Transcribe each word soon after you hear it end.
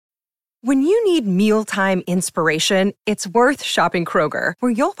When you need mealtime inspiration, it's worth shopping Kroger,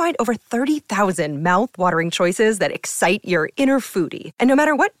 where you'll find over 30,000 mouth-watering choices that excite your inner foodie. And no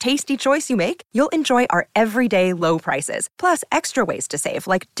matter what tasty choice you make, you'll enjoy our everyday low prices, plus extra ways to save,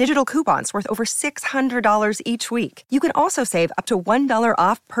 like digital coupons worth over $600 each week. You can also save up to $1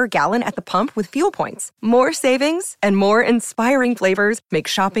 off per gallon at the pump with fuel points. More savings and more inspiring flavors make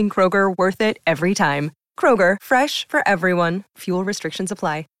shopping Kroger worth it every time. Kroger, fresh for everyone. Fuel restrictions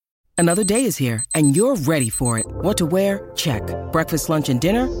apply. Another day is here, and you're ready for it. What to wear? Check. Breakfast, lunch, and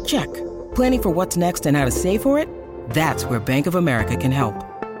dinner? Check. Planning for what's next and how to save for it? That's where Bank of America can help.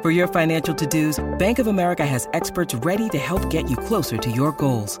 For your financial to-dos, Bank of America has experts ready to help get you closer to your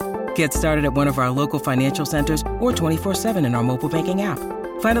goals. Get started at one of our local financial centers or 24/7 in our mobile banking app.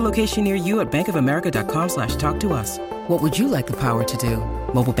 Find a location near you at bankofamerica.com/talktous. What would you like the power to do?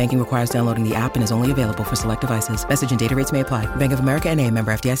 Mobile banking requires downloading the app and is only available for select devices. Message and data rates may apply. Bank of America N.A.,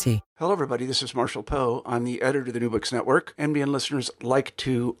 member FDIC. Hello, everybody. This is Marshall Poe. I'm the editor of the New Books Network. NBN listeners like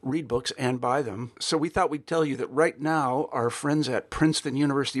to read books and buy them. So we thought we'd tell you that right now, our friends at Princeton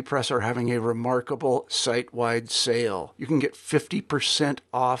University Press are having a remarkable site-wide sale. You can get 50%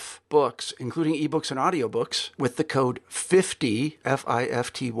 off books, including ebooks and audiobooks, with the code 50,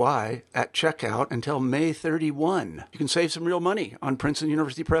 F-I-F-T-Y, at checkout until May 31. You can save some real money on Princeton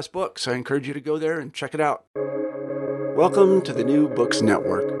University Press books. I encourage you to go there and check it out. Welcome to the New Books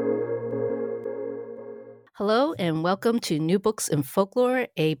Network. Hello, and welcome to New Books in Folklore,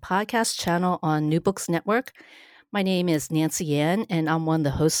 a podcast channel on New Books Network. My name is Nancy Yan, and I'm one of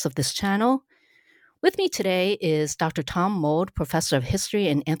the hosts of this channel. With me today is Dr. Tom Mould, Professor of History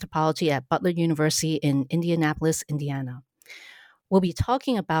and Anthropology at Butler University in Indianapolis, Indiana. We'll be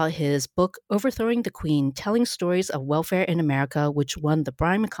talking about his book, Overthrowing the Queen, Telling Stories of Welfare in America, which won the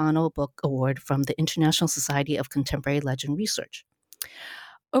Brian McConnell Book Award from the International Society of Contemporary Legend Research.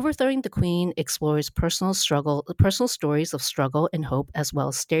 Overthrowing the Queen explores personal stories of struggle and hope, as well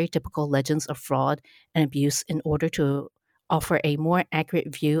as stereotypical legends of fraud and abuse in order to offer a more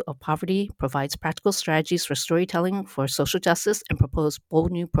accurate view of poverty, provides practical strategies for storytelling for social justice, and proposes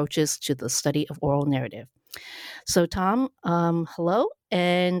bold new approaches to the study of oral narrative. So, Tom, hello,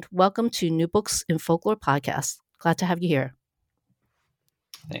 and welcome to New Books in Folklore podcast. Glad to have you here.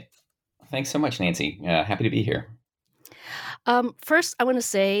 Thanks so much, Nancy. Happy to be here. First, I want to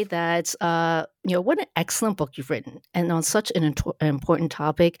say that, what an excellent book you've written, and on such an important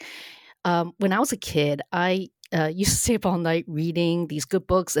topic. When I was a kid, I used to stay up all night reading these good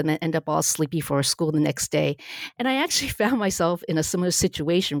books and then end up all sleepy for school the next day. And I actually found myself in a similar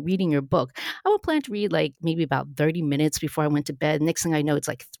situation reading your book. I would plan to read like maybe about 30 minutes before I went to bed. Next thing I know, it's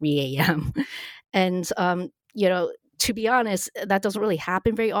like 3 a.m. And, to be honest, that doesn't really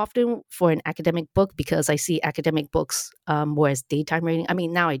happen very often for an academic book because I see academic books more as daytime reading. I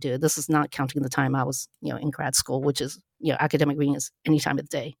mean, now I do. This is not counting the time I was, in grad school, which is, academic reading is any time of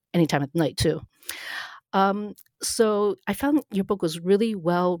the day, any time of the night too. So I found your book was really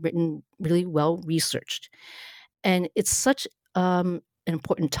well written, really well researched. And it's such an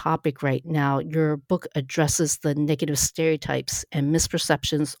important topic right now. Your book addresses the negative stereotypes and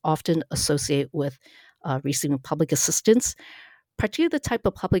misperceptions often associated with receiving public assistance, particularly the type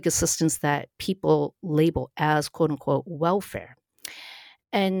of public assistance that people label as quote unquote welfare.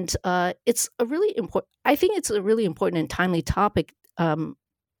 And it's a really important, I think it's a really important and timely topic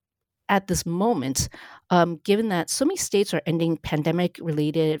at this moment, given that so many states are ending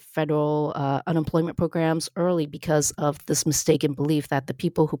pandemic-related federal unemployment programs early because of this mistaken belief that the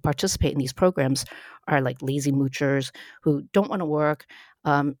people who participate in these programs are like lazy moochers who don't want to work.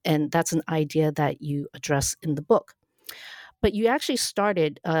 And that's an idea that you address in the book. But you actually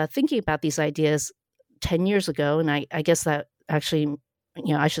started thinking about these ideas 10 years ago, and I guess that actually,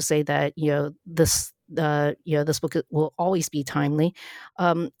 I should say that this book will always be timely.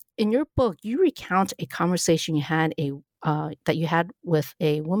 In your book, you recount a conversation you had that you had with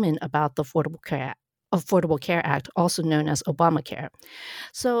a woman about the Affordable Care Act, also known as Obamacare.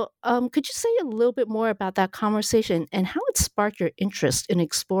 So, could you say a little bit more about that conversation and how it sparked your interest in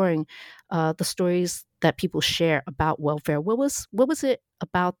exploring the stories that people share about welfare? What was it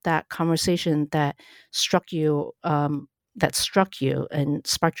about that conversation that struck you? And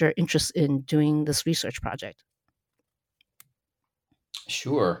sparked your interest in doing this research project?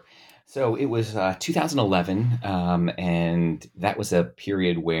 Sure. So it was 2011, and that was a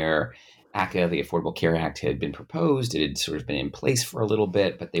period where ACA, the Affordable Care Act, had been proposed. It had sort of been in place for a little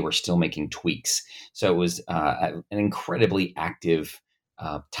bit, but they were still making tweaks. So it was an incredibly active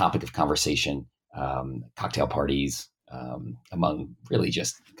topic of conversation, cocktail parties, among really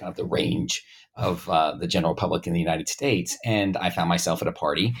just kind of the range of the general public in the United States. And I found myself at a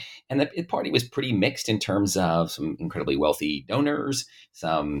party, and the party was pretty mixed in terms of some incredibly wealthy donors,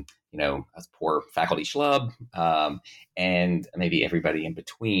 some, a poor faculty schlub, and maybe everybody in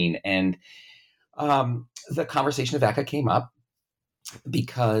between. And the conversation of ACCA came up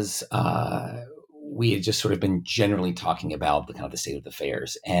because we had just sort of been generally talking about the kind of the state of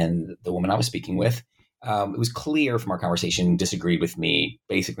affairs. And the woman I was speaking with, it was clear from our conversation, disagreed with me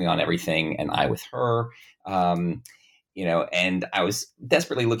basically on everything, and I with her. And I was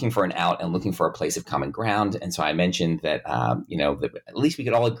desperately looking for an out and looking for a place of common ground. And so I mentioned that, that at least we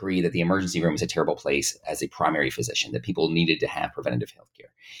could all agree that the emergency room is a terrible place as a primary physician, that people needed to have preventative health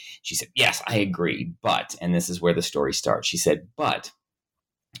care. She said, yes, I agree. But, and this is where the story starts. She said, but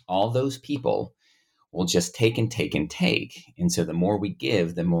all those people will just take and take and take. And so the more we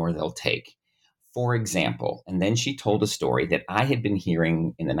give, the more they'll take. For example, and then she told a story that I had been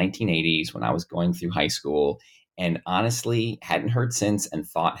hearing in the 1980s when I was going through high school, and honestly hadn't heard since and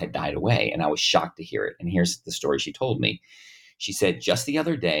thought had died away. And I was shocked to hear it. And here's the story she told me. She said, just the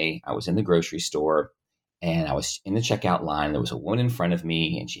other day, I was in the grocery store and I was in the checkout line. There was a woman in front of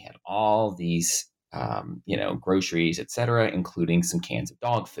me and she had all these, groceries, et cetera, including some cans of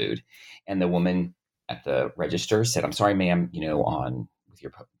dog food. And the woman at the register said, I'm sorry, ma'am,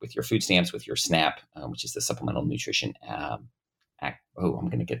 with your food stamps, with your SNAP, which is the Supplemental Nutrition I'm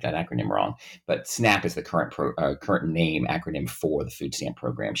going to get that acronym wrong, but SNAP is the current name acronym for the food stamp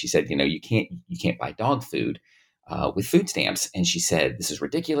program. She said, you can't buy dog food with food stamps. And she said, this is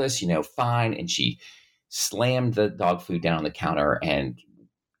ridiculous, fine. And she slammed the dog food down on the counter and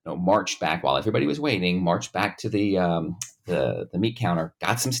marched back while everybody was waiting, marched back to the meat counter,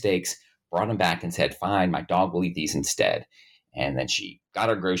 got some steaks, brought them back and said, fine, my dog will eat these instead. And then she got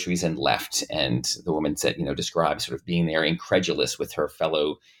her groceries and left. And the woman said, described sort of being there incredulous with her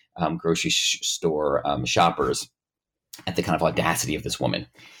fellow grocery store shoppers at the kind of audacity of this woman.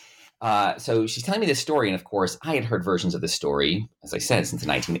 So she's telling me this story. And of course, I had heard versions of this story, as I said, since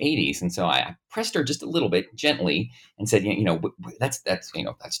the 1980s. And so I pressed her just a little bit gently and said,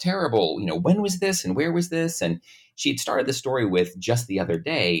 that's terrible. When was this and where was this? And she had started the story with just the other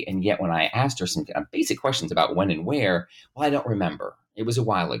day. And yet when I asked her some basic questions about when and where, well, I don't remember. It was a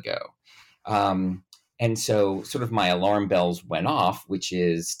while ago. And so sort of my alarm bells went off, which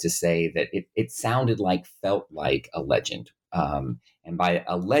is to say that it felt like a legend. And by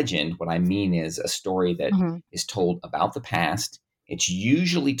a legend, what I mean is a story that is told about the past. It's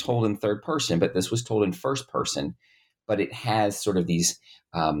usually told in third person, but this was told in first person. But it has sort of these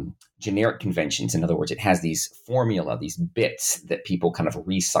generic conventions. In other words, it has these formula, these bits that people kind of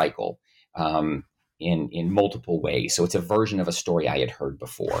recycle in multiple ways. So it's a version of a story I had heard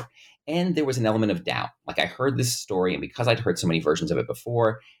before. And there was an element of doubt. Like I heard this story, and because I'd heard so many versions of it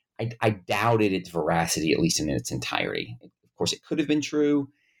before, I doubted its veracity, at least in its entirety. Of course, it could have been true,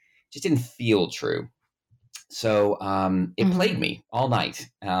 just didn't feel true. So it plagued me all night.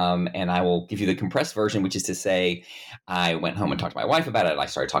 And I will give you the compressed version, which is to say, I went home and talked to my wife about it. I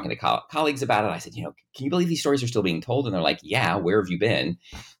started talking to colleagues about it. I said, can you believe these stories are still being told? And they're like, yeah, where have you been?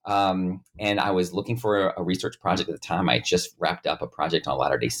 And I was looking for a research project at the time. I just wrapped up a project on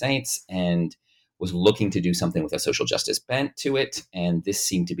Latter-day Saints and was looking to do something with a social justice bent to it. And this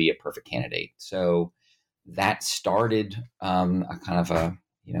seemed to be a perfect candidate. So that started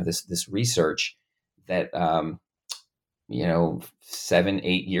this research that,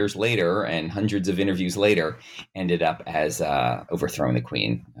 7-8 years later and hundreds of interviews later ended up as Overthrowing the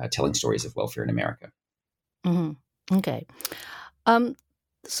Queen, telling stories of welfare in America. Mm-hmm. Okay.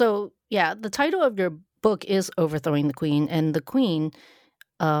 So, yeah, the title of your book is Overthrowing the Queen, and the Queen,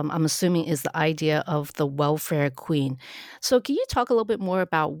 I'm assuming, is the idea of the welfare queen. So can you talk a little bit more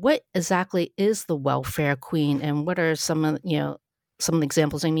about what exactly is the welfare queen and what are some of the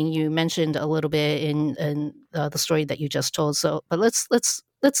examples? I mean, you mentioned a little bit in the story that you just told. So, but let's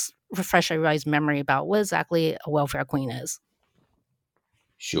refresh everybody's memory about what exactly a welfare queen is.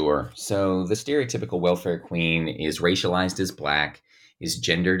 Sure. So the stereotypical welfare queen is racialized as Black, is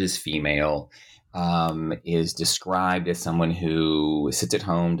gendered as female, is described as someone who sits at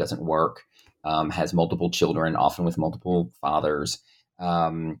home, doesn't work, has multiple children, often with multiple fathers,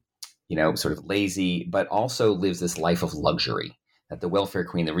 sort of lazy, but also lives this life of luxury. That the welfare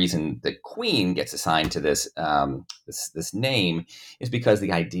queen, the reason the queen gets assigned to this name is because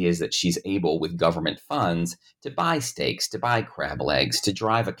the idea is that she's able, with government funds, to buy steaks, to buy crab legs, to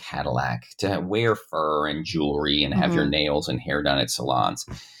drive a Cadillac, to wear fur and jewelry and have your nails and hair done at salons.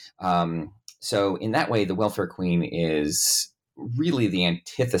 So in that way, the welfare queen is really the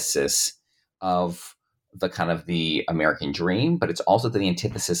antithesis of the kind of the American dream, but it's also the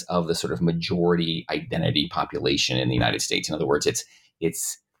antithesis of the sort of majority identity population in the United States. In other words,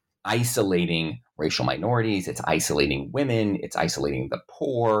 it's isolating racial minorities, it's isolating women, it's isolating the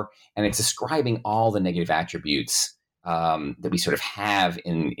poor, and it's ascribing all the negative attributes that we sort of have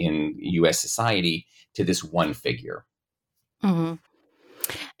in U.S. society to this one figure. Hmm.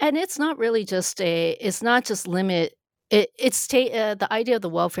 And it's not really it's not just limit. The idea of the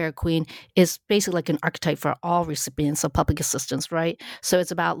welfare queen is basically like an archetype for all recipients of public assistance, right? So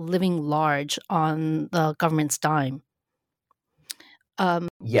it's about living large on the government's dime.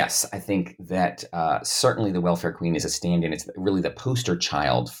 Yes, I think that certainly the welfare queen is a stand-in. It's really the poster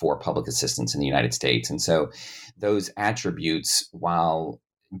child for public assistance in the United States. And so those attributes, while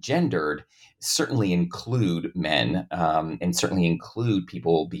gendered, certainly include men and certainly include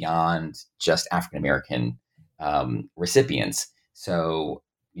people beyond just African-American recipients. So,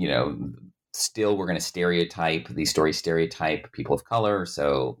 still we're going to stereotype, these stories stereotype people of color,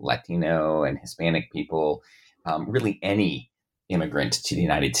 so Latino and Hispanic people, really any immigrant to the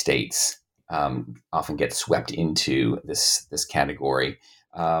United States often gets swept into this category.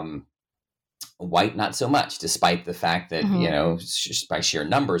 White, not so much, despite the fact that, just by sheer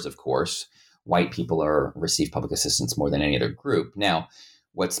numbers, of course, white people receive public assistance more than any other group. Now,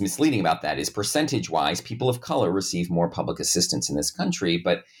 what's misleading about that is percentage-wise, people of color receive more public assistance in this country,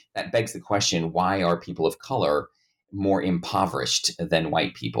 but that begs the question, why are people of color more impoverished than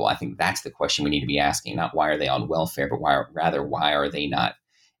white people? I think that's the question we need to be asking, not why are they on welfare, but why do they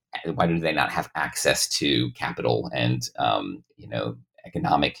not have access to capital and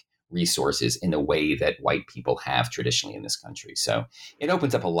economic resources in the way that white people have traditionally in this country? So it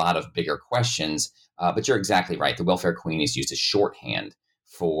opens up a lot of bigger questions, but you're exactly right. The welfare queen is used as shorthand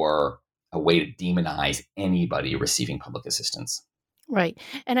for a way to demonize anybody receiving public assistance. Right.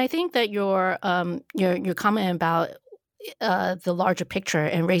 And I think that your comment about the larger picture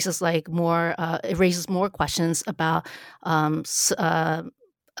and raises more questions about the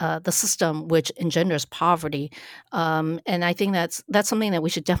system which engenders poverty, and I think that's something that we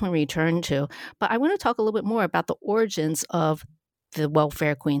should definitely return to. But I want to talk a little bit more about the origins of the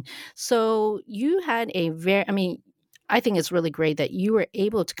welfare queen. So you had I think it's really great that you were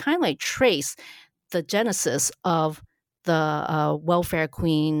able to kind of like trace the genesis of the welfare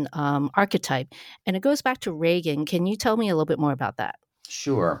queen archetype. And it goes back to Reagan. Can you tell me a little bit more about that?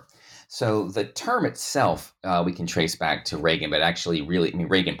 Sure. So the term itself, we can trace back to Reagan, but actually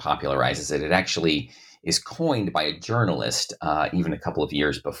Reagan popularizes it. It actually is coined by a journalist even a couple of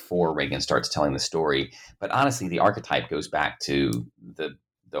years before Reagan starts telling the story. But honestly, the archetype goes back to the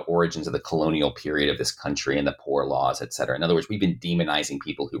origins of the colonial period of this country and the poor laws, et cetera. In other words, we've been demonizing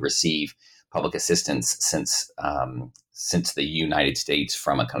people who receive public assistance since the United States,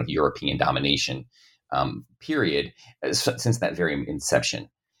 from a kind of European domination period, since that very inception.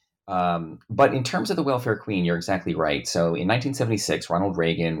 But in terms of the welfare queen, you're exactly right. So in 1976, Ronald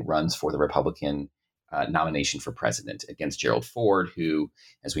Reagan runs for the Republican nomination for president against Gerald Ford, who,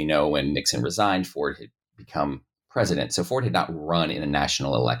 as we know, when Nixon resigned, Ford had become president. So Ford had not run in a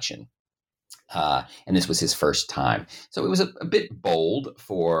national election. And this was his first time. So it was a bit bold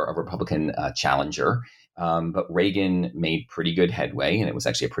for a Republican challenger, but Reagan made pretty good headway, and it was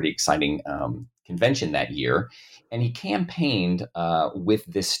actually a pretty exciting convention that year. And he campaigned with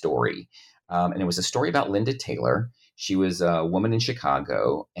this story. And it was a story about Linda Taylor. She was a woman in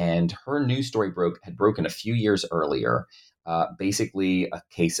Chicago, and her news story had broken a few years earlier, basically a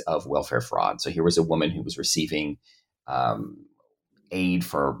case of welfare fraud. So here was a woman who was receiving aid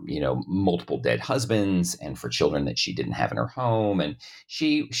for multiple dead husbands and for children that she didn't have in her home, and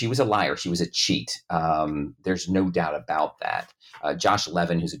she was a liar. She was a cheat. There's no doubt about that. Josh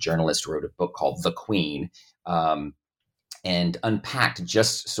Levin, who's a journalist, wrote a book called The Queen, and unpacked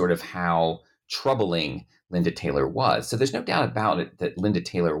just sort of how troubling Linda Taylor was. So there's no doubt about it that Linda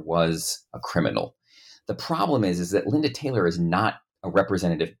Taylor was a criminal. The problem is that Linda Taylor is not a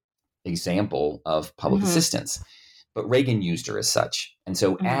representative example of public assistance. But Reagan used her as such. And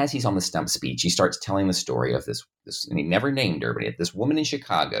so as he's on the stump speech, he starts telling the story of this, and he never named her, but this woman in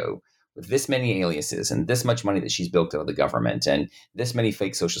Chicago with this many aliases and this much money that she's bilked out of the government and this many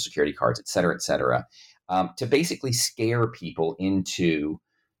fake Social Security cards, et cetera, to basically scare people into,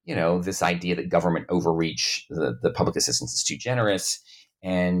 this idea that government overreach, the public assistance is too generous.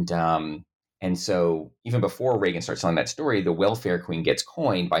 And so even before Reagan starts telling that story, the welfare queen gets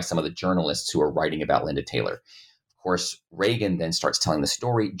coined by some of the journalists who are writing about Linda Taylor. Of course, Reagan then starts telling the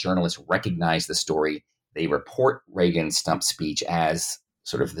story. Journalists recognize the story. They report Reagan's stump speech as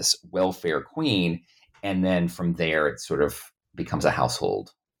sort of this welfare queen. And then from there, it sort of becomes a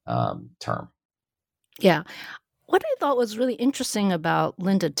household term. Yeah. What I thought was really interesting about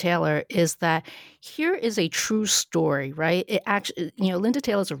Linda Taylor is that here is a true story, right? It actually, Linda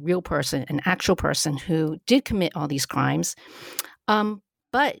Taylor is a real person, an actual person who did commit all these crimes. Um,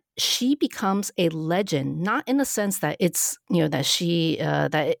 but she becomes a legend, not in the sense that it's, she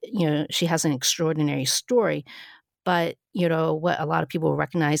has an extraordinary story, but what a lot of people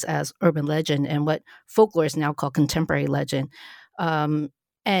recognize as urban legend and what folklore is now called contemporary legend. And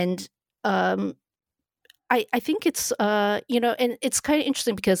um, I think it's and it's kind of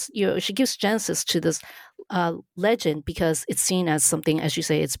interesting because she gives genesis to this legend because it's seen as something, as you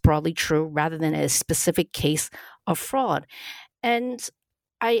say, it's broadly true rather than a specific case of fraud. And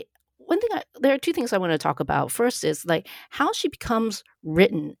I there are two things I want to talk about. First is like how she becomes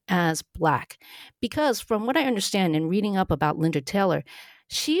written as Black, because from what I understand in reading up about Linda Taylor,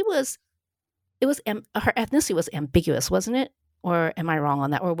 she was her ethnicity was ambiguous, wasn't it? Or am I wrong on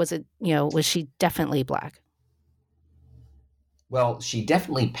that? Or was it, was she definitely Black? Well, she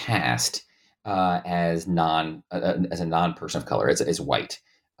definitely passed as a non person of color, as white.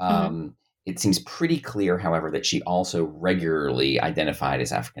 Hmm. It seems pretty clear, however, that she also regularly identified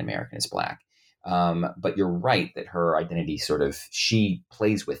as African American, as Black. But you're right that her identity she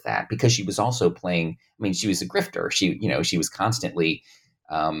plays with that because she was also playing. I mean, she was a grifter. She was constantly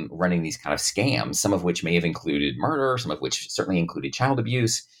running these kind of scams, some of which may have included murder, some of which certainly included child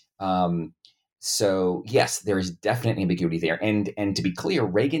abuse. Um, so yes, there is definite ambiguity there, and to be clear,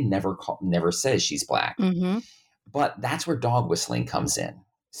 Reagan never says she's Black, Hmm. but that's where dog whistling comes in.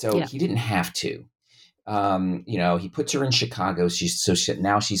 So Yeah. he didn't have to. He puts her in Chicago.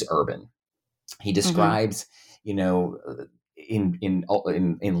 Now she's urban. He Hmm. describes, you know,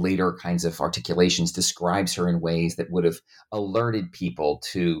 in later kinds of articulations, describes her in ways that would have alerted people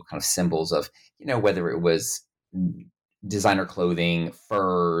to kind of symbols of, whether it was designer clothing,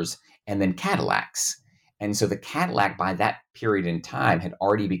 furs, and then Cadillacs. And so the Cadillac by that period in time had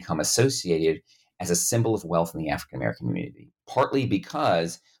already become associated as a symbol of wealth in the African American community, partly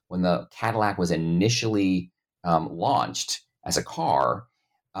because when the Cadillac was initially launched as a car,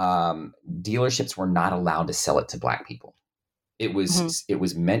 dealerships were not allowed to sell it to Black people. It Hmm.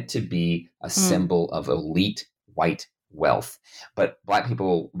 was meant to be a Mm. symbol of elite white wealth, but Black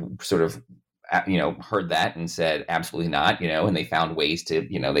people sort of heard that and said absolutely not, and they found ways to,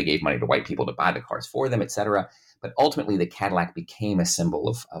 they gave money to white people to buy the cars for them, etc. But ultimately, the Cadillac became a symbol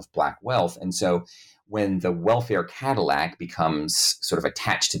of Black wealth, and so when the welfare Cadillac becomes sort of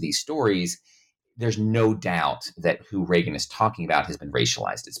attached to these stories, there's no doubt that who Reagan is talking about has been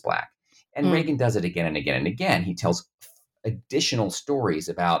racialized as Black. And Mm. Reagan does it again and again and again. He tells additional stories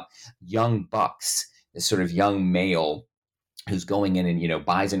about young bucks, this sort of young male who's going in and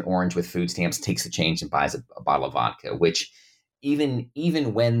buys an orange with food stamps, takes the change, and buys a bottle of vodka. Which even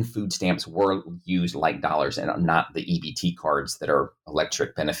when food stamps were used like dollars and not the EBT cards that are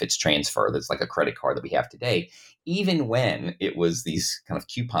electric benefits transfer, that's like a credit card that we have today, even when it was these kind of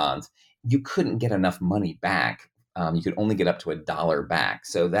coupons, you couldn't get enough money back. You could only get up to $1 back.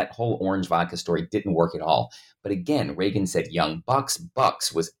 So that whole orange vodka story didn't work at all. But again, Reagan said young bucks.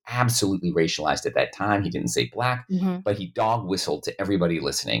 Bucks was absolutely racialized at that time. He didn't say Black, Mhm. but he dog whistled to everybody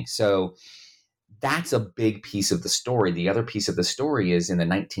listening. So that's a big piece of the story. The other piece of the story is in the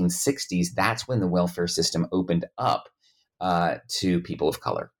 1960s, that's when the welfare system opened up to people of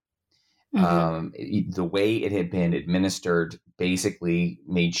color. Mhm. The way it had been administered basically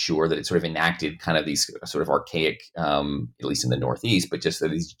made sure that it sort of enacted kind of these sort of archaic, at least in the Northeast, but just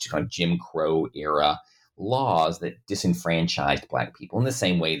these kind of Jim Crow era laws that disenfranchised Black people in the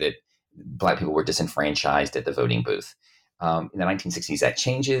same way that Black people were disenfranchised at the voting booth. In the 1960s, that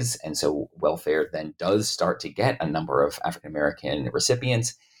changes. And so welfare then does start to get a number of African American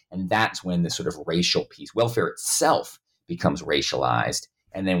recipients. And that's when the sort of racial piece, welfare itself, becomes racialized.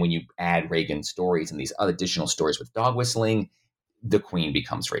 And then when you add Reagan's stories and these other additional stories with dog whistling, the queen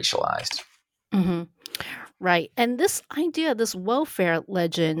becomes racialized. Mhm. Right. And this idea, this welfare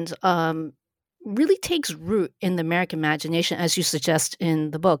legend, really takes root in the American imagination, as you suggest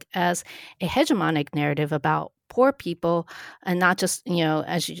in the book, as a hegemonic narrative about poor people, and not just,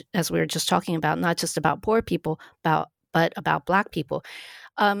 as we were just talking about, not just about poor people, but about Black people.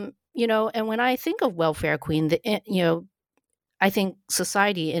 And when I think of welfare queen, I think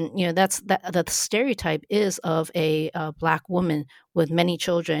society, and that's that the stereotype is of a Black woman with many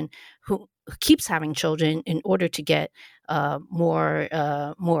children who keeps having children in order to get more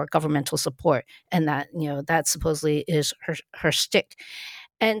governmental support, and that that supposedly is her stick.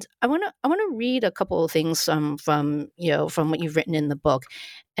 And I want to read a couple of things from what you've written in the book,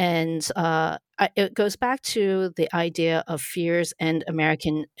 and it goes back to the idea of fears and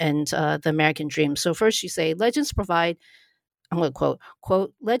the American dream. So first, you say legends provide. I'm going to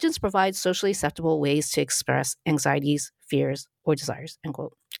quote, legends provide socially acceptable ways to express anxieties, fears, or desires, end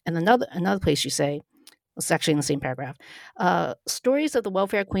quote. And another place you say, it's actually in the same paragraph, stories of the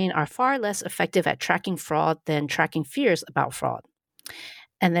welfare queen are far less effective at tracking fraud than tracking fears about fraud.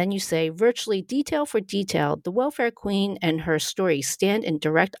 And then you say, virtually detail for detail, the welfare queen and her story stand in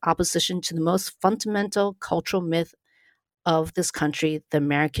direct opposition to the most fundamental cultural myth of this country, the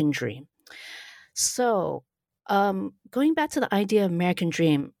American dream. So, going back to the idea of American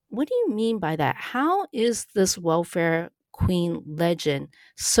dream, what do you mean by that? How is this welfare queen legend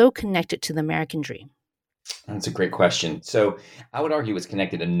so connected to the American dream? That's a great question. So I would argue it's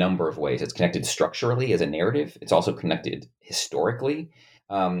connected a number of ways. It's connected structurally as a narrative. It's also connected historically.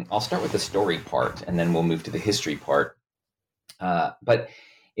 I'll start with the story part, and then we'll move to the history part. But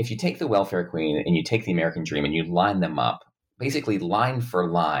if you take the welfare queen and you take the American dream and you line them up, basically line for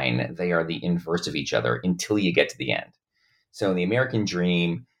line, they are the inverse of each other until you get to the end. So in the American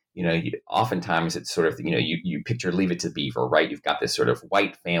dream, oftentimes it's sort of, you picture Leave It to Beaver, right? You've got this sort of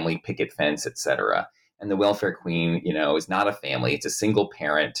white family, picket fence, et cetera. And the welfare queen, is not a family. It's a single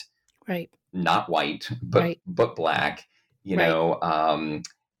parent, right? Not white, but black.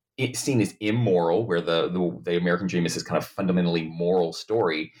 It's seen as immoral, where the American dream is this kind of fundamentally moral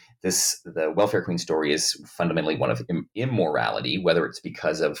story. The welfare queen story is fundamentally one of immorality, whether it's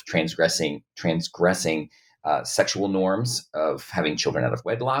because of transgressing sexual norms of having children out of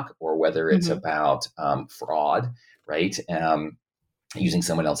wedlock, or whether it's about fraud, right? Using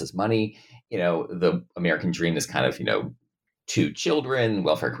someone else's money. The American dream is kind of, 2 children.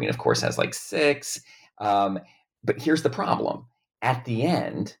 Welfare queen, of course, has like 6. But here's the problem. At the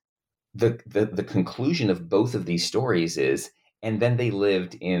end, the conclusion of both of these stories is, and then they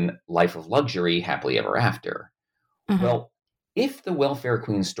lived in life of luxury, happily ever after. Mm-hmm. Well, if the welfare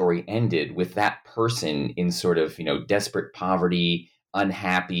queen story ended with that person in sort of, desperate poverty,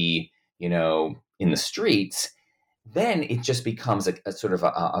 unhappy, in the streets, then it just becomes a sort of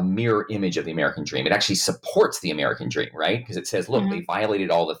a mirror image of the American dream. It actually supports the American dream, right? Because it says, look, they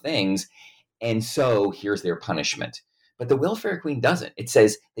violated all the things, and so here's their punishment. But the welfare queen doesn't. It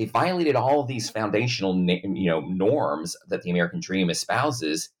says they violated all these foundational, norms that the American dream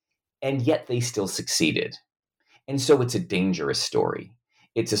espouses, and yet they still succeeded. And so it's a dangerous story.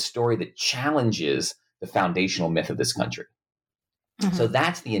 It's a story that challenges the foundational myth of this country. Mm-hmm. So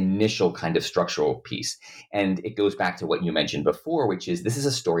that's the initial kind of structural piece. And it goes back to what you mentioned before, which is this is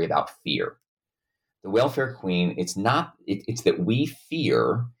a story about fear. The welfare queen, it's that we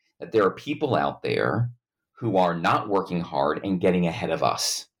fear that there are people out there who are not working hard and getting ahead of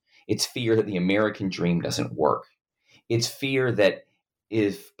us. It's fear that the American dream doesn't work. It's fear that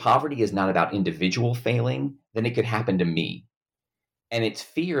if poverty is not about individual failing, then it could happen to me. And it's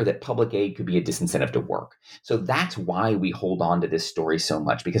fear that public aid could be a disincentive to work. So that's why we hold on to this story so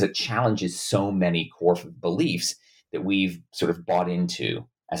much, because it challenges so many core beliefs that we've sort of bought into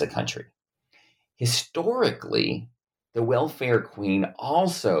as a country. Historically, the welfare queen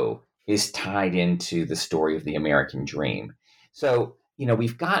also is tied into the story of the American dream. So,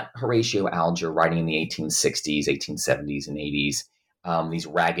 we've got Horatio Alger writing in the 1860s, 1870s, and 80s, these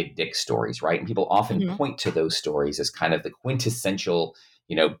Ragged Dick stories, right? And people often point to those stories as kind of the quintessential,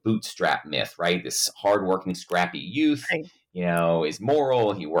 bootstrap myth, right? This hardworking, scrappy youth, is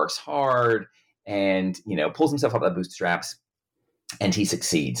moral, he works hard, and, pulls himself up by the bootstraps, and he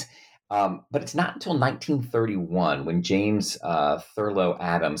succeeds. But it's not until 1931 when James Thurlow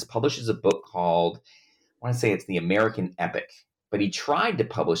Adams publishes a book called, I want to say it's The American Epic, but he tried to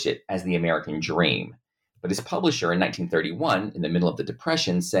publish it as The American Dream. But his publisher in 1931, in the middle of the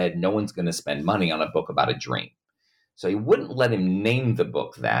Depression, said no one's going to spend money on a book about a dream. So he wouldn't let him name the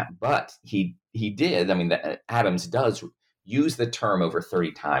book that, but he did. I mean, Adams does use the term over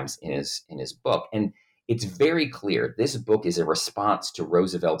 30 times in his book. And it's very clear this book is a response to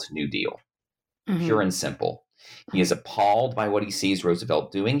Roosevelt's New Deal, pure and simple. He is appalled by what he sees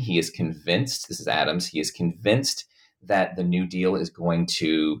Roosevelt doing. He is convinced, this is Adams, he is convinced that the New Deal is going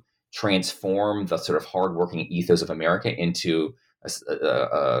to transform the sort of hardworking ethos of America into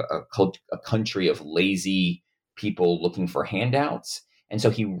a country of lazy people looking for handouts. And so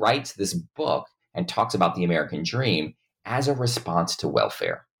he writes this book and talks about the American dream as a response to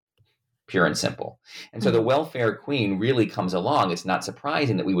welfare. Pure and simple. And so the welfare queen really comes along. It's not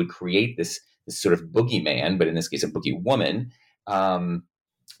surprising that we would create this sort of boogeyman, but in this case, a boogie woman, to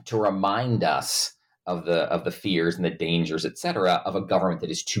remind us of the fears and the dangers, et cetera, of a government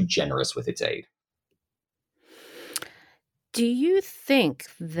that is too generous with its aid. Do you think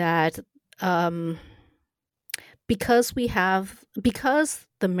that um, because the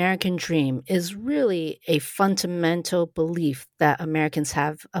American dream is really a fundamental belief that Americans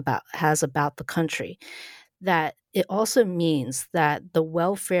has about the country, that it also means that the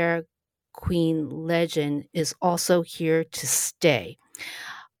welfare queen legend is also here to stay?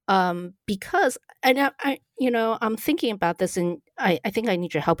 Because I'm thinking about this, and I think I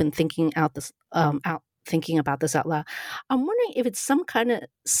need your help in thinking about this out loud. I'm wondering if it's some kind of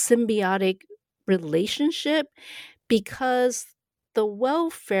symbiotic relationship, because the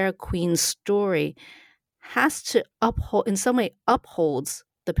welfare queen story has to in some way upholds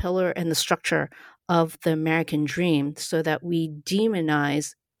the pillar and the structure of the American dream, so that we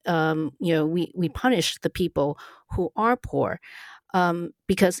demonize, we punish the people who are poor,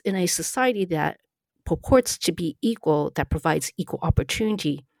 because in a society that purports to be equal, that provides equal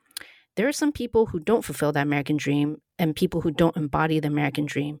opportunity, there are some people who don't fulfill that American dream and people who don't embody the American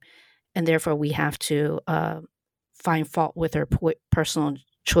dream. And therefore, we have to find fault with their personal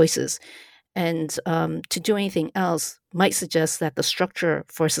choices. And to do anything else might suggest that the structure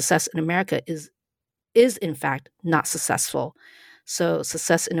for success in America is in fact not successful. So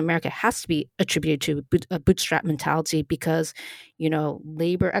success in America has to be attributed to a bootstrap mentality, because,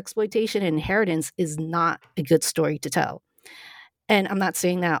 labor exploitation and inheritance is not a good story to tell. And I'm not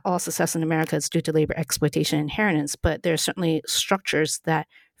saying that all success in America is due to labor exploitation and inheritance, but there are certainly structures that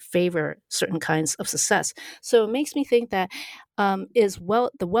favor certain kinds of success. So it makes me think that the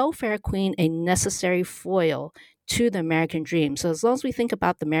welfare queen a necessary foil to the American dream? So as long as we think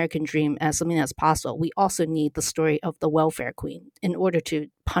about the American dream as something that's possible, we also need the story of the welfare queen in order to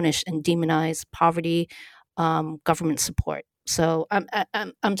punish and demonize poverty, government support. So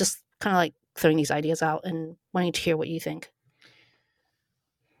I'm just kind of like throwing these ideas out and wanting to hear what you think.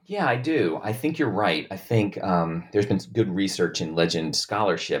 Yeah, I do. I think you're right. I think there's been good research in legend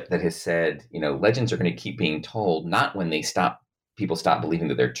scholarship that has said, legends are going to keep being told, not when people stop believing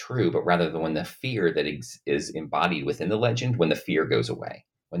that they're true, but rather than when the fear that is embodied within the legend, when the fear goes away,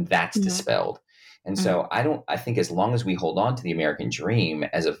 when that's dispelled. And so I think as long as we hold on to the American dream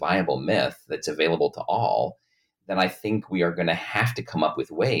as a viable myth that's available to all, then I think we are going to have to come up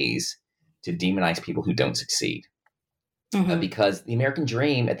with ways to demonize people who don't succeed. Because the American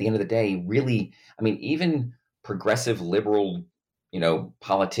dream, at the end of the day, really, even progressive liberal,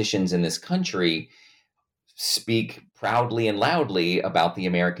 politicians in this country speak proudly and loudly about the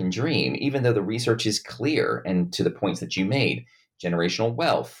American dream, even though the research is clear. And to the points that you made, generational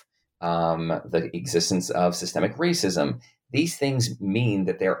wealth, the existence of systemic racism, these things mean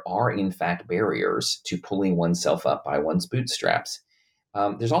that there are, in fact, barriers to pulling oneself up by one's bootstraps.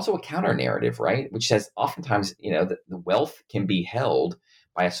 There's also a counter narrative, right? Which says oftentimes, that the wealth can be held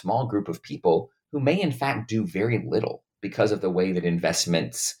by a small group of people who may in fact do very little because of the way that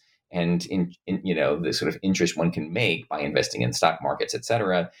investments and in the sort of interest one can make by investing in stock markets, et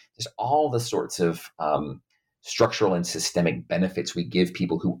cetera. There's all the sorts of structural and systemic benefits we give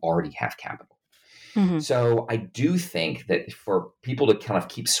people who already have capital. So I do think that for people to kind of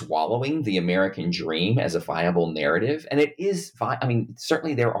keep swallowing the American dream as a viable narrative, and it is,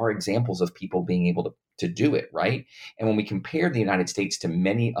 certainly there are examples of people being able to do it, right? And when we compare the United States to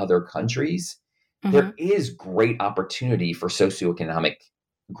many other countries, there is great opportunity for socioeconomic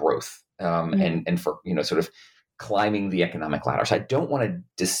growth and for, sort of climbing the economic ladder. So I don't want to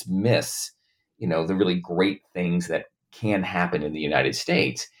dismiss, the really great things that can happen in the United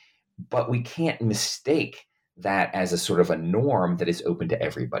States. But we can't mistake that as a sort of a norm that is open to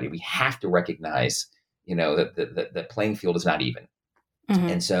everybody. We have to recognize, that the playing field is not even.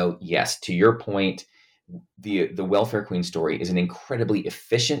 And so, yes, to your point, the welfare queen story is an incredibly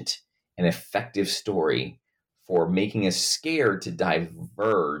efficient and effective story for making us scared to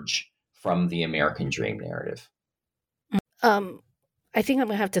diverge from the American dream narrative. I think I'm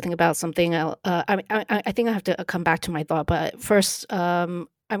gonna have to think about something else. I think I have to come back to my thought, but first,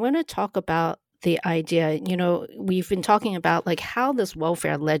 I want to talk about the idea. We've been talking about like how this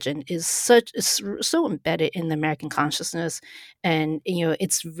welfare legend is so embedded in the American consciousness, and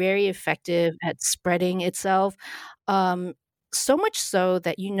it's very effective at spreading itself. So much so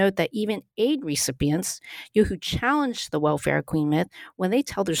that that even aid recipients, who challenge the welfare queen myth, when they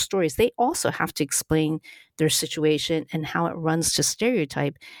tell their stories, they also have to explain their situation and how it runs to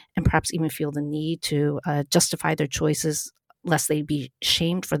stereotype, and perhaps even feel the need to justify their choices lest they be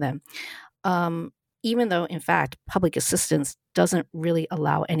shamed for them. Even though, in fact, public assistance doesn't really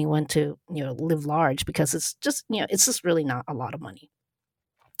allow anyone to, live large, because it's just really not a lot of money.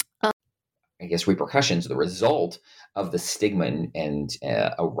 I guess, repercussions, the result of the stigma and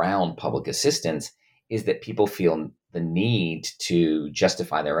around public assistance is that people feel the need to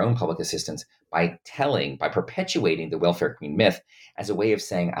justify their own public assistance by perpetuating the welfare queen myth as a way of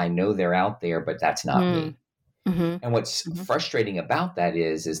saying, I know they're out there, but that's not me. Mm-hmm. And what's Mm-hmm. frustrating about that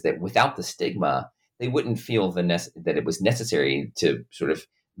is that without the stigma, they wouldn't feel that it was necessary to sort of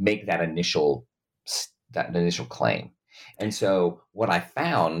make that initial claim. And so what I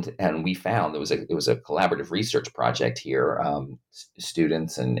found, and we found, it was a collaborative research project here,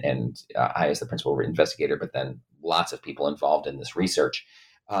 students and I as the principal investigator, but then lots of people involved in this research.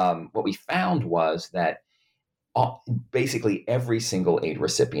 What we found was that basically every single aid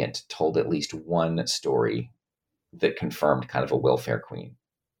recipient told at least one story that confirmed kind of a welfare queen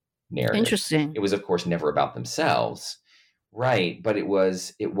narrative. Interesting. It was, of course, never about themselves. Right. But it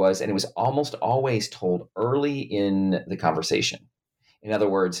was almost always told early in the conversation. In other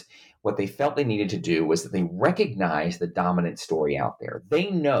words, what they felt they needed to do was that they recognize the dominant story out there. They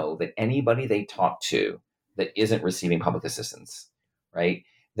know that anybody they talk to that isn't receiving public assistance, right,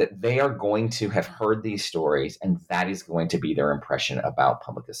 that they are going to have heard these stories, and that is going to be their impression about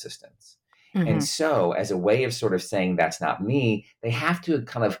public assistance. Mm-hmm. And so as a way of sort of saying that's not me, they have to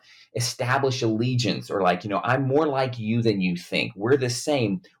kind of establish allegiance, or like, I'm more like you than you think. We're the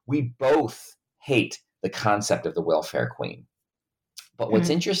same. We both hate the concept of the welfare queen. But what's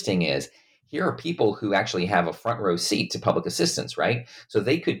interesting is here are people who actually have a front row seat to public assistance, right? So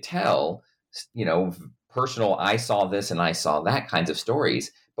they could tell, personal, I saw this and I saw that kinds of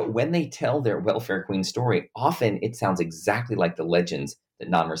stories. But when they tell their welfare queen story, often it sounds exactly like the legends that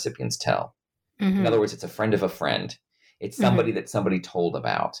non-recipients tell. Mm-hmm. In other words, it's a friend of a friend. It's somebody that somebody told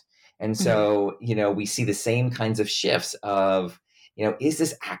about. And so, we see the same kinds of shifts of, is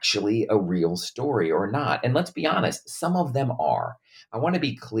this actually a real story or not? And let's be honest, some of them are. I want to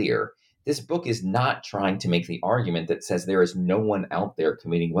be clear. This book is not trying to make the argument that says there is no one out there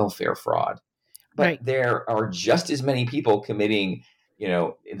committing welfare fraud. But there are just as many people committing,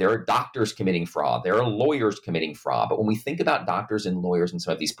 there are doctors committing fraud. There are lawyers committing fraud. But when we think about doctors and lawyers and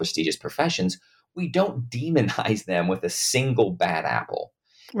some of these prestigious professions, we don't demonize them with a single bad apple.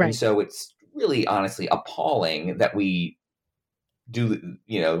 Right. And so it's really honestly appalling that we do,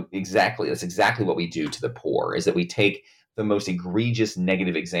 that's exactly what we do to the poor, is that we take the most egregious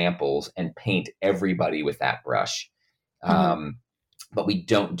negative examples and paint everybody with that brush. But we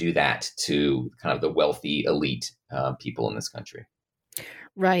don't do that to kind of the wealthy elite people in this country.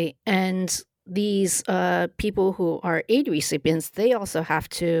 Right. And these people who are aid recipients, they also have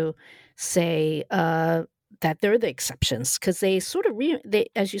to say that they're the exceptions, because they sort of,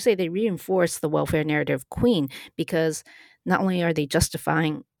 as you say, they reinforce the welfare narrative queen, because not only are they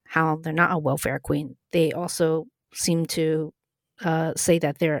justifying how they're not a welfare queen, they also seem to say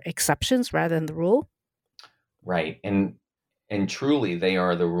that they're exceptions rather than the rule. Right. And truly, they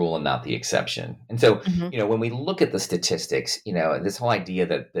are the rule and not the exception. And so, when we look at the statistics, this whole idea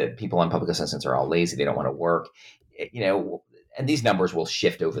that people on public assistance are all lazy, they don't want to work, and these numbers will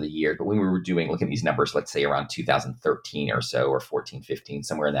shift over the years. But when we were looking at these numbers, let's say around 2013 or so, or 14, 15,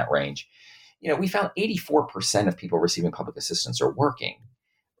 somewhere in that range, we found 84% of people receiving public assistance are working,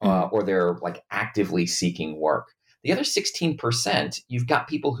 or they're like actively seeking work. The other 16%, you've got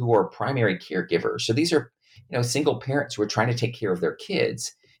people who are primary caregivers. So these are single parents who are trying to take care of their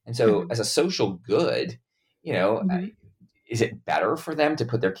kids. And so as a social good, is it better for them to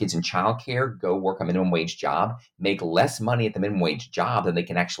put their kids in childcare, go work a minimum wage job, make less money at the minimum wage job than they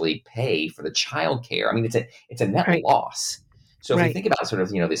can actually pay for the childcare? I mean, it's a net loss. So if you think about sort of,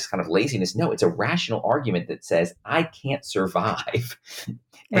 this kind of laziness, no, it's a rational argument that says I can't survive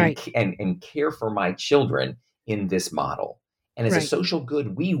and care for my children in this model. And as a social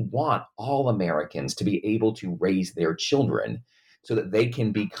good, we want all Americans to be able to raise their children so that they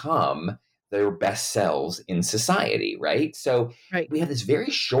can become their best selves in society, right? So we have this very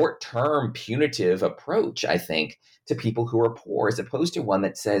short-term punitive approach, I think, to people who are poor, as opposed to one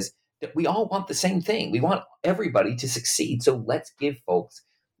that says that we all want the same thing. We want everybody to succeed. So let's give folks,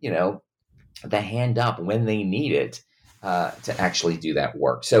 the hand up when they need it. To actually do that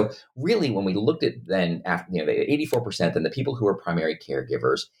work. So really, when we looked at then, after, the 84%, then the people who are primary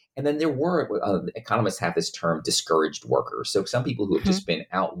caregivers, and then there were, economists have this term, discouraged workers. So some people who have just been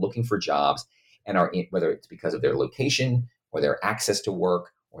out looking for jobs and are in, whether it's because of their location or their access to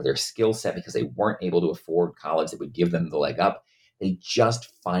work or their skill set, because they weren't able to afford college that would give them the leg up, they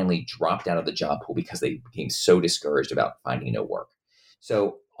just finally dropped out of the job pool because they became so discouraged about finding no work.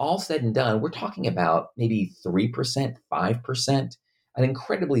 So all said and done, we're talking about maybe 3%, 5%, an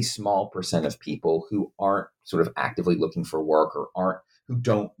incredibly small percent of people who aren't sort of actively looking for work or who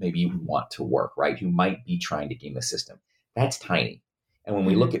don't maybe want to work, right? Who might be trying to game the system. That's tiny. And when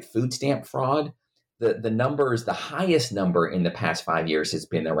we look at food stamp fraud, the numbers, the highest number in the past 5 years has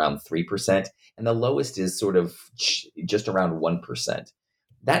been around 3%, and the lowest is sort of just around 1%.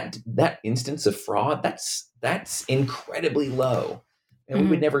 That instance of fraud, that's incredibly low. And we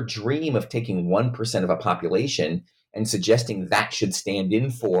would never dream of taking 1% of a population and suggesting that should stand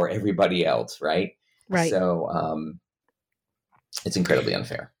in for everybody else, right? Right. So it's incredibly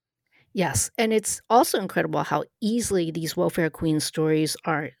unfair. Yes. And it's also incredible how easily these welfare queen stories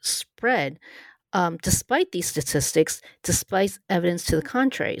are spread, despite these statistics, despite evidence to the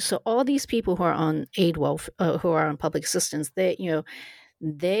contrary. So all these people who are on aid who are on public assistance, they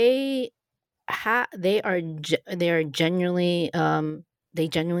are genuinely they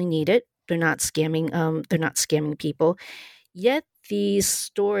genuinely need it. They're not scamming. They're not scamming people. Yet these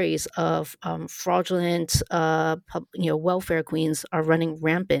stories of fraudulent, welfare queens are running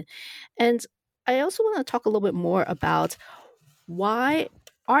rampant. And I also want to talk a little bit more about why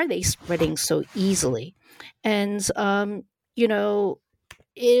are they spreading so easily? And it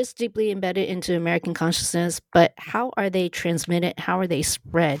is deeply embedded into American consciousness, but how are they transmitted? How are they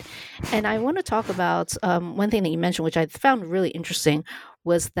spread? And I want to talk about one thing that you mentioned, which I found really interesting,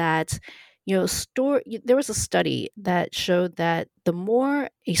 was that there was a study that showed that the more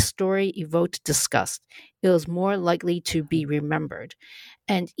a story evoked disgust, it was more likely to be remembered.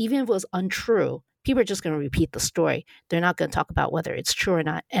 And even if it was untrue, people are just going to repeat the story. They're not going to talk about whether it's true or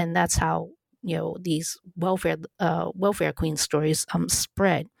not. And that's how these welfare queen stories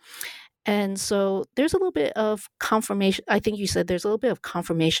spread. And so there's a little bit of confirmation. I think you said there's a little bit of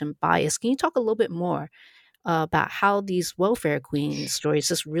confirmation bias. Can you talk a little bit more about how these welfare queen stories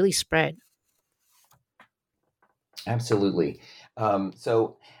just really spread? Absolutely.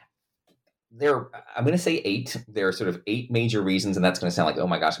 So I'm going to say 8. There are sort of 8 major reasons, and that's going to sound like, oh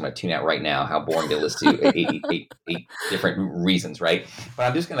my gosh, I'm going to tune out right now. How boring to listen to 8 different reasons, right? But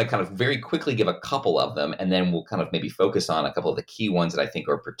I'm just going to kind of very quickly give a couple of them, and then we'll kind of maybe focus on a couple of the key ones that I think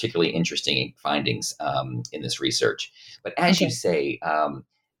are particularly interesting findings in this research. But as you say,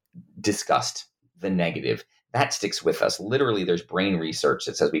 disgust, the negative, that sticks with us. Literally, there's brain research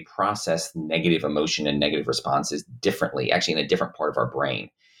that says we process negative emotion and negative responses differently, actually in a different part of our brain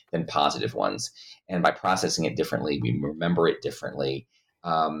than positive ones. And by processing it differently, we remember it differently.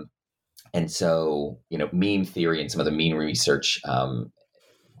 And so, meme theory and some of the meme research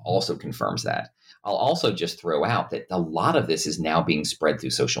also confirms that. I'll also just throw out that a lot of this is now being spread through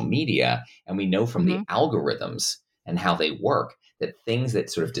social media. And we know from the algorithms and how they work that things that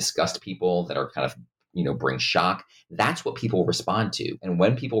sort of disgust people, that are kind of bring shock, that's what people respond to. And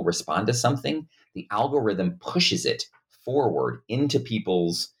when people respond to something, the algorithm pushes it forward into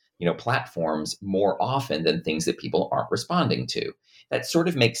people's, platforms more often than things that people aren't responding to. That sort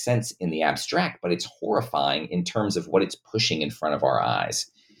of makes sense in the abstract, but it's horrifying in terms of what it's pushing in front of our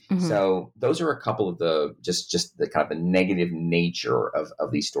eyes. So those are a couple of the just the kind of the negative nature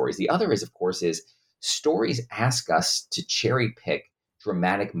of these stories. The other is, of course, is stories ask us to cherry pick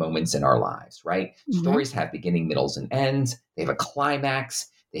dramatic moments in our lives, right? Stories have beginning, middles, and ends. They have a climax.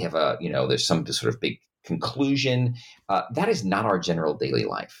 They have there's some sort of big conclusion. That is not our general daily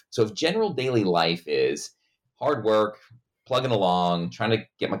life. So if general daily life is hard work, plugging along, trying to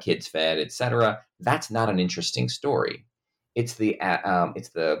get my kids fed, etc., that's not an interesting story. It's the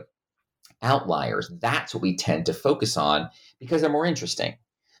outliers. That's what we tend to focus on because they're more interesting.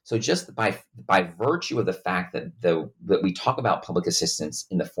 So just by virtue of the fact that we talk about public assistance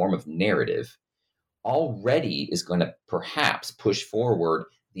in the form of narrative, already is going to perhaps push forward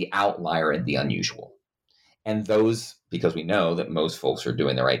the outlier and the unusual. And those, because we know that most folks are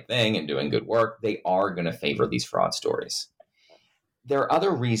doing the right thing and doing good work, they are going to favor these fraud stories. There are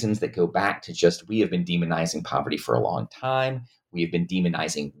other reasons that go back to just we have been demonizing poverty for a long time. We have been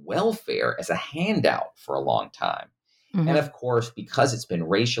demonizing welfare as a handout for a long time. And of course, because it's been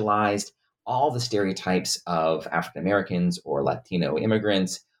racialized, all the stereotypes of African Americans or Latino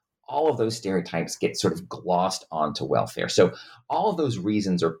immigrants, all of those stereotypes get sort of glossed onto welfare. So all of those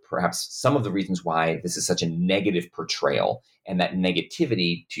reasons are perhaps some of the reasons why this is such a negative portrayal. And that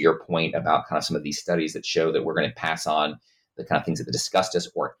negativity, to your point about kind of some of these studies that show that we're going to pass on the kind of things that disgust us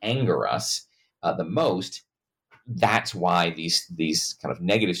or anger us the most, that's why these kind of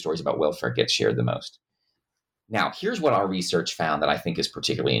negative stories about welfare get shared the most. Now, here's what our research found that I think is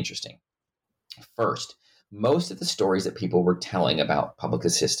particularly interesting. First, most of the stories that people were telling about public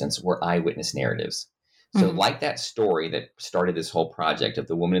assistance were eyewitness narratives. So like that story that started this whole project of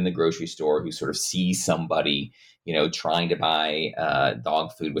the woman in the grocery store who sort of sees somebody, trying to buy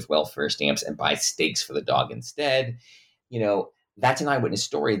dog food with welfare stamps and buy steaks for the dog instead, That's an eyewitness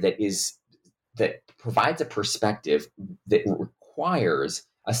story that provides a perspective that requires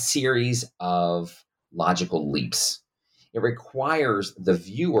a series of logical leaps. It requires the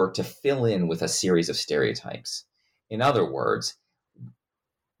viewer to fill in with a series of stereotypes. In other words,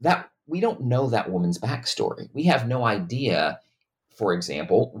 that we don't know that woman's backstory. We have no idea. For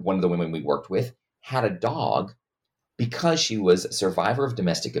example, one of the women we worked with had a dog because she was a survivor of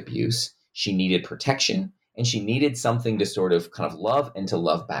domestic abuse. She needed protection and she needed something to sort of kind of love and to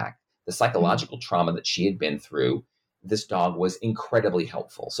love back. The psychological trauma that she had been through, this dog was incredibly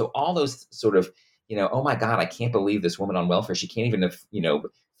helpful. So all those sort of, oh my God, I can't believe this woman on welfare. She can't even,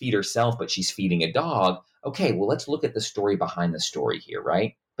 feed herself, but she's feeding a dog. Okay, well, let's look at the story behind the story here,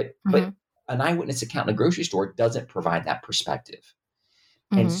 right? But an eyewitness account in a grocery store doesn't provide that perspective.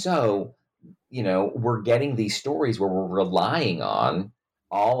 And so, we're getting these stories where we're relying on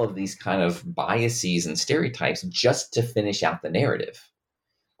all of these kind of biases and stereotypes just to finish out the narrative.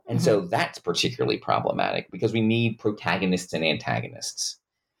 And so that's particularly problematic because we need protagonists and antagonists.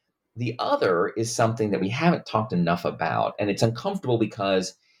 The other is something that we haven't talked enough about, and it's uncomfortable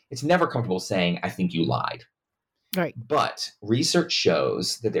because it's never comfortable saying, I think you lied. Right. But research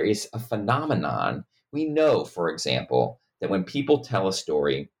shows that there is a phenomenon. We know, for example, that when people tell a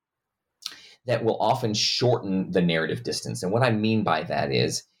story, that will often shorten the narrative distance. And what I mean by that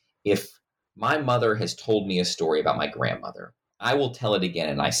is, if my mother has told me a story about my grandmother, I will tell it again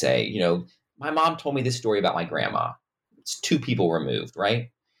and I say, my mom told me this story about my grandma. It's 2 people removed,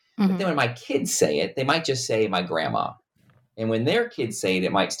 right? But then when my kids say it, they might just say my grandma. And when their kids say it,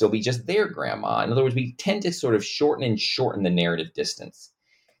 it might still be just their grandma. In other words, we tend to sort of shorten the narrative distance.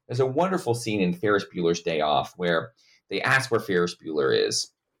 There's a wonderful scene in Ferris Bueller's Day Off where they ask where Ferris Bueller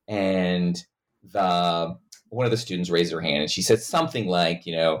is. And one of the students raised her hand and she said something like,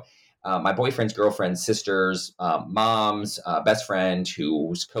 my boyfriend's girlfriend's sister's mom's best friend,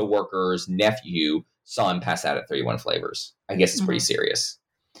 whose coworker's nephew saw him pass out at 31 Flavors. I guess it's pretty serious.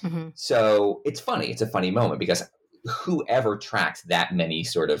 So it's funny. It's a funny moment because whoever tracks that many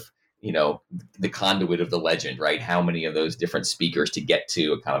sort of, the conduit of the legend, right? How many of those different speakers to get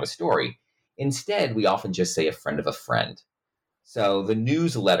to a kind of a story? Instead, we often just say a friend of a friend. So the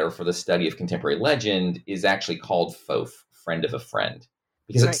newsletter for the study of contemporary legend is actually called FOF, Friend of a Friend,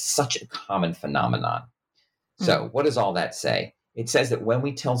 because it's such a common phenomenon. So what does all that say? It says that when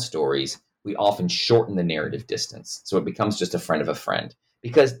we tell stories, we often shorten the narrative distance. So it becomes just a friend of a friend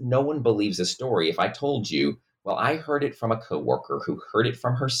because no one believes a story. If I told you, well, I heard it from a coworker who heard it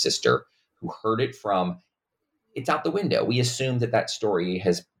from her sister, who heard it from, it's out the window. We assume that story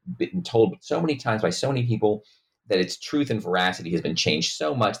has been told so many times by so many people that its truth and veracity has been changed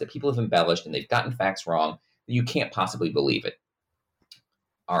so much that people have embellished and they've gotten facts wrong that you can't possibly believe it.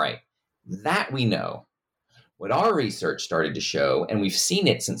 All right, that we know. What our research started to show, and we've seen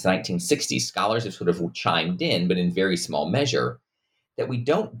it since the 1960s, scholars have sort of chimed in, but in very small measure, that we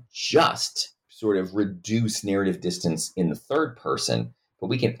don't just sort of reduce narrative distance in the third person, but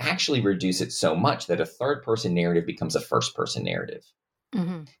we can actually reduce it so much that a third person narrative becomes a first person narrative.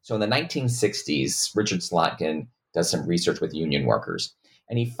 So in the 1960s, Richard Slotkin does some research with union workers.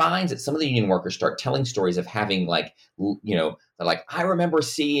 And he finds that some of the union workers start telling stories of having they're like, I remember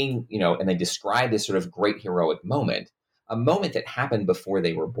seeing, and they describe this sort of great heroic moment, a moment that happened before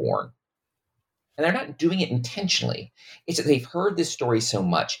they were born. And they're not doing it intentionally. It's that they've heard this story so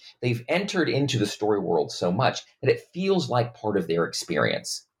much, they've entered into the story world so much that it feels like part of their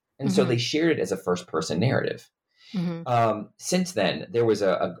experience. And so they shared it as a first person narrative. Since then, there was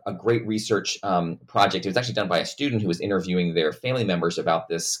a great research project. It was actually done by a student who was interviewing their family members about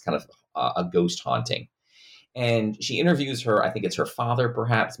this kind of a ghost haunting. And she interviews her, I think it's her father,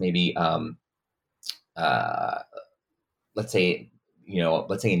 perhaps, maybe, let's say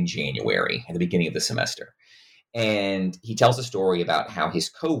in January, at the beginning of the semester. And he tells a story about how his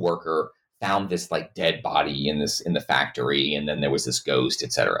coworker found this dead body in the factory, and then there was this ghost,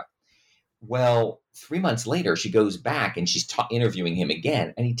 etc. Well, 3 months later, she goes back and she's interviewing him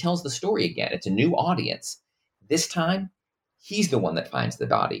again, and he tells the story again. It's a new audience. This time, he's the one that finds the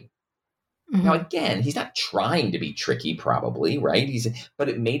body. Now, again, he's not trying to be tricky, probably, right? But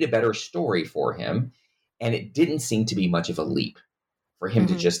it made a better story for him, and it didn't seem to be much of a leap for him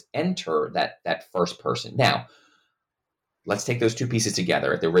to just enter that first person. Now, let's take those two pieces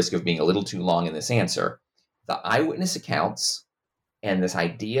together at the risk of being a little too long in this answer. The eyewitness accounts and this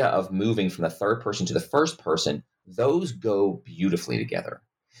idea of moving from the third person to the first person, those go beautifully together.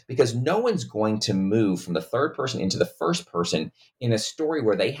 Because no one's going to move from the third person into the first person in a story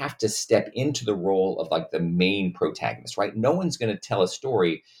where they have to step into the role of the main protagonist, right? No one's going to tell a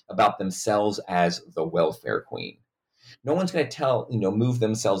story about themselves as the welfare queen. No one's going to move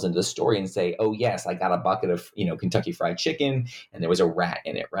themselves into the story and say, oh, yes, I got a bucket of, Kentucky Fried Chicken and there was a rat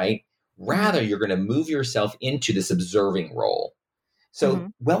in it, right? Rather, you're going to move yourself into this observing role. So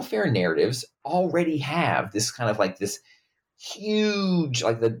welfare narratives already have this kind of like this huge,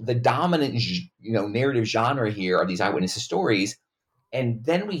 like the dominant, narrative genre here are these eyewitness stories. And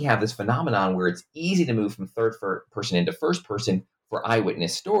then we have this phenomenon where it's easy to move from third person into first person for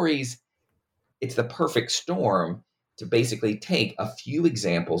eyewitness stories. It's the perfect storm to basically take a few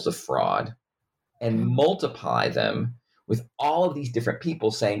examples of fraud and multiply them with all of these different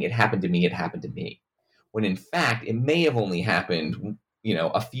people saying it happened to me, when in fact it may have only happened,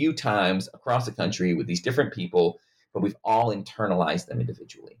 a few times across the country with these different people, but we've all internalized them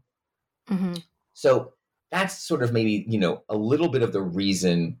individually. So that's sort of maybe, a little bit of the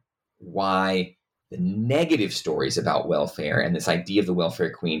reason why the negative stories about welfare and this idea of the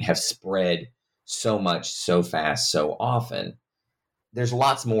welfare queen have spread so much, so fast, so often. There's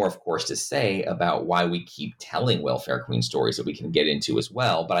lots more, of course, to say about why we keep telling welfare queen stories that we can get into as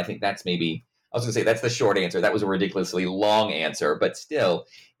well. But I think that's that's the short answer. That was a ridiculously long answer, but still,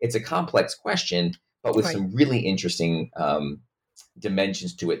 it's a complex question, but with some really interesting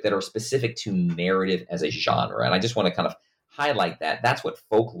dimensions to it that are specific to narrative as a genre. And I just want to kind of highlight that. That's what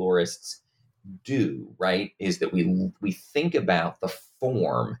folklorists do, right? Is that we think about the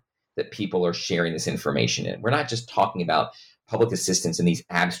form that people are sharing this information in. We're not just talking about public assistance in these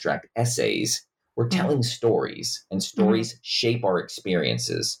abstract essays. We're telling stories, and stories shape our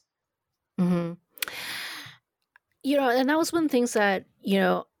experiences. And that was one of the things that,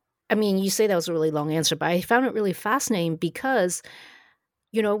 you say that was a really long answer, but I found it really fascinating because,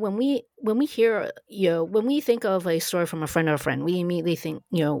 when we hear, when we think of a story from a friend or a friend, we immediately think,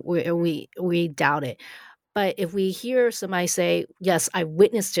 we doubt it. But if we hear somebody say, yes, I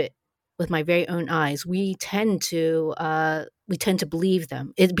witnessed it with my very own eyes, we tend to believe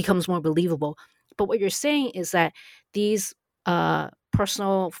them. It becomes more believable. But what you're saying is that these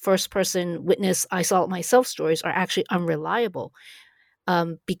personal first-person witness, I saw it myself stories are actually unreliable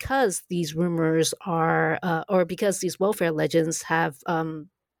because these rumors are, or because these welfare legends have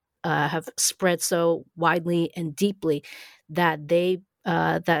spread so widely and deeply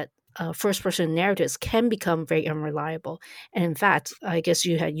that first-person narratives can become very unreliable. And in fact, I guess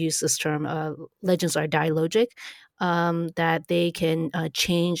you had used this term, legends are dialogic, that they can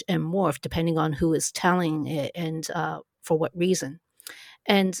change and morph depending on who is telling it and for what reason.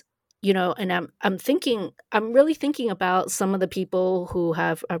 And and I'm really thinking about some of the people who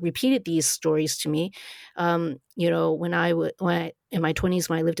have repeated these stories to me. When I in my 20s,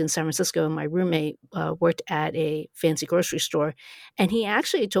 when I lived in San Francisco, my roommate worked at a fancy grocery store, and he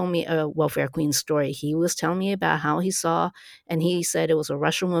actually told me a welfare queen story. He was telling me about how he saw, and he said it was a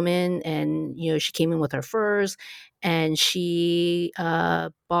Russian woman, and she came in with her furs, and she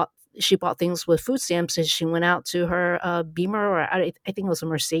bought things with food stamps, and she went out to her Beamer, or I think it was a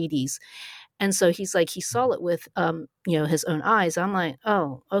Mercedes. And so he's like, he saw it with, his own eyes. I'm like,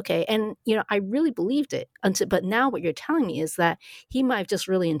 oh, okay. And, I really believed it but now what you're telling me is that he might have just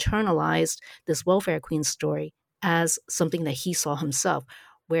really internalized this welfare queen story as something that he saw himself.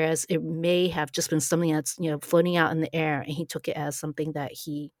 Whereas it may have just been something that's, floating out in the air, and he took it as something that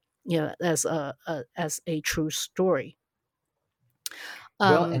he, as a true story.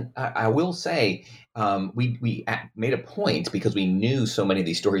 Well, and I will say, we made a point, because we knew so many of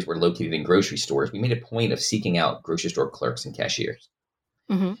these stories were located in grocery stores. We made a point of seeking out grocery store clerks and cashiers,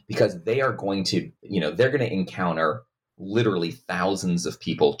 because they are going to, they're going to encounter literally thousands of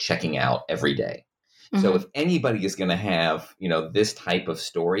people checking out every day. So if anybody is going to have, this type of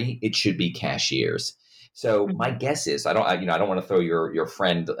story, it should be cashiers. So my guess is, I don't want to throw your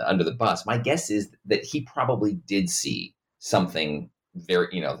friend under the bus. My guess is that he probably did see something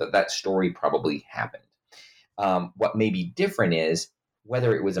very, that story probably happened. What may be different is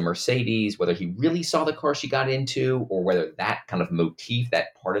whether it was a Mercedes, whether he really saw the car she got into, or whether that kind of motif,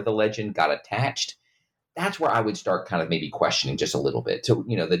 that part of the legend got attached. That's where I would start kind of maybe questioning just a little bit. So,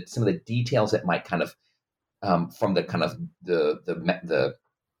 some of the details that might kind of, from the kind of the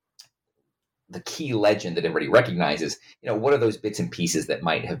key legend that everybody recognizes, what are those bits and pieces that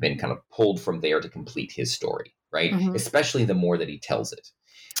might have been kind of pulled from there to complete his story, right? Especially the more that he tells it.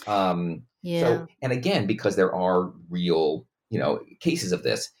 So, and again, because there are real, cases of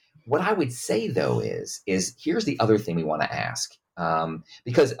this, what I would say though is here's the other thing we want to ask.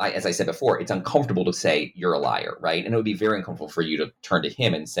 Because as I said before, it's uncomfortable to say you're a liar, right? And it would be very uncomfortable for you to turn to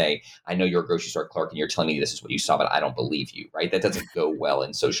him and say, I know you're a grocery store clerk and you're telling me this is what you saw, but I don't believe you, right? That doesn't go well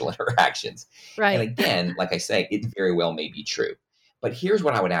in social interactions. Right. And again, like I say, it very well may be true. But here's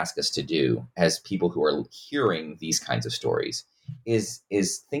what I would ask us to do as people who are hearing these kinds of stories is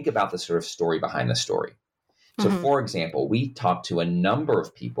think about the sort of story behind the story. So, for example, we talked to a number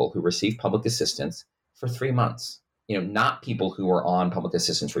of people who received public assistance for 3 months. Not people who were on public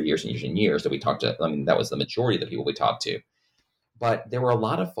assistance for years and years and years that we talked to. I mean, that was the majority of the people we talked to. But there were a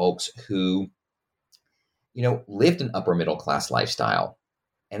lot of folks who, lived an upper middle class lifestyle.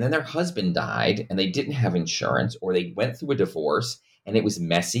 And then their husband died and they didn't have insurance, or they went through a divorce and it was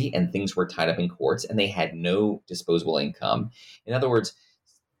messy and things were tied up in courts and they had no disposable income. In other words,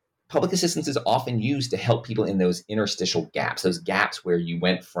 public assistance is often used to help people in those interstitial gaps, those gaps where you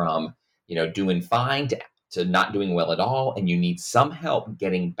went from, doing fine to not doing well at all, and you need some help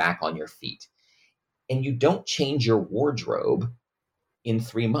getting back on your feet. And you don't change your wardrobe in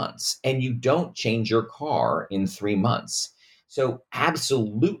 3 months, and you don't change your car in 3 months. So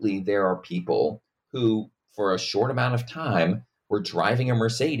absolutely, there are people who, for a short amount of time, were driving a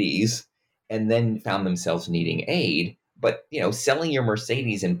Mercedes and then found themselves needing aid. But, selling your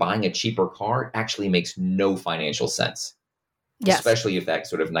Mercedes and buying a cheaper car actually makes no financial sense. Yes. Especially if that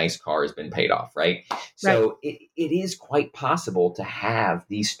sort of nice car has been paid off, right? So it is quite possible to have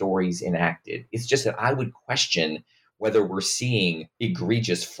these stories enacted. It's just that I would question whether we're seeing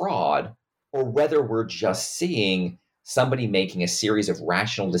egregious fraud or whether we're just seeing somebody making a series of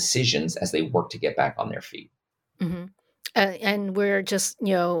rational decisions as they work to get back on their feet. Mm-hmm. And we're just,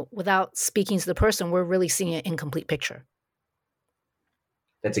 without speaking to the person, we're really seeing an incomplete picture.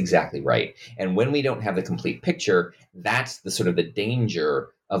 That's exactly right. And when we don't have the complete picture, that's the sort of the danger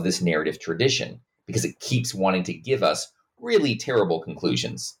of this narrative tradition, because it keeps wanting to give us really terrible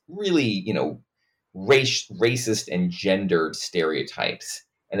conclusions, really, racist and gendered stereotypes.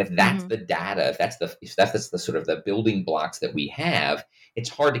 And if that's the data, if that's the sort of the building blocks that we have, it's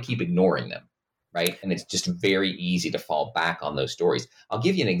hard to keep ignoring them, right? And it's just very easy to fall back on those stories. I'll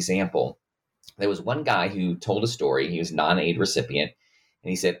give you an example. There was one guy who told a story. He was a non-aid recipient. And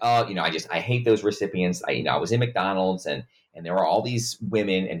he said, I hate those recipients. I was in McDonald's and there were all these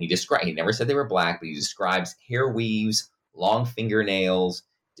women, and he never said they were Black, but he describes hair weaves, long fingernails,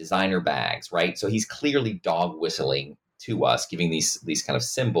 designer bags, right? So he's clearly dog whistling to us, giving these kind of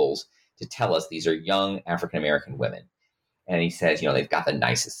symbols to tell us these are young African-American women. And he says, they've got the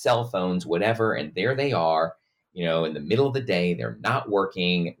nicest cell phones, whatever. And there they are, in the middle of the day, they're not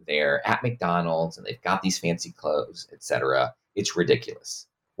working, they're at McDonald's and they've got these fancy clothes, etc. It's ridiculous.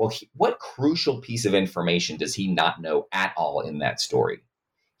 Well, what crucial piece of information does he not know at all in that story?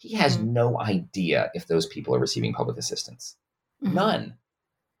 He has no idea if those people are receiving public assistance. None.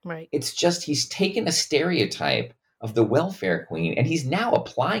 Right. It's just he's taken a stereotype of the welfare queen and he's now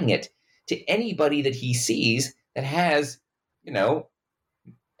applying it to anybody that he sees that has,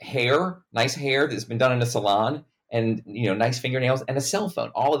 nice hair that's been done in a salon and, nice fingernails and a cell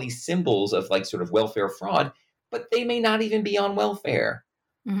phone. All of these symbols of like sort of welfare fraud, but they may not even be on welfare.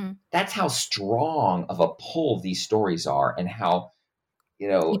 That's how strong of a pull these stories are and how,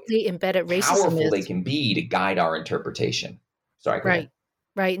 deeply embedded racism powerful is. They can be to guide our interpretation. Sorry, go ahead.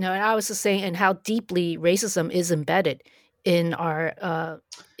 Right. No, and I was just saying, and how deeply racism is embedded in our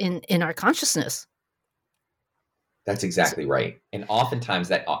in our consciousness. That's exactly right. And oftentimes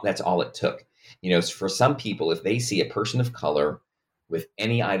that's all it took. For some people, if they see a person of color with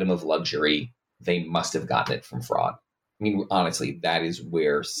any item of luxury, they must have gotten it from fraud. I mean, honestly, that is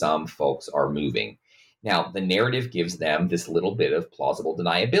where some folks are moving. Now, the narrative gives them this little bit of plausible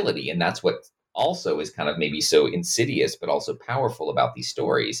deniability. And that's what also is kind of maybe so insidious, but also powerful about these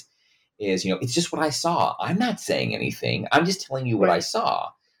stories is, it's just what I saw. I'm not saying anything. I'm just telling you what I saw,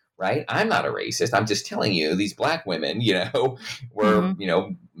 right? I'm not a racist. I'm just telling you these Black women, were,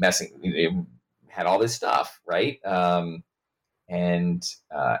 messing, had all this stuff, right? And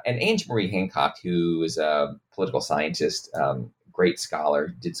Ange Marie Hancock, who is a political scientist, great scholar,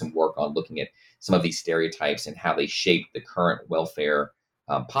 did some work on looking at some of these stereotypes and how they shape the current welfare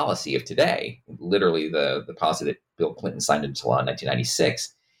policy of today. Literally, the policy that Bill Clinton signed into law in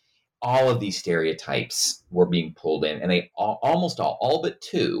 1996. All of these stereotypes were being pulled in, and they almost all but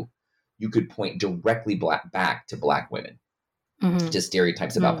two, you could point directly back to Black women, to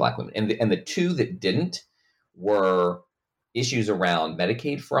stereotypes about Black women. And the two that didn't were issues around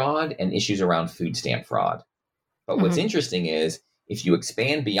Medicaid fraud and issues around food stamp fraud. But what's interesting is if you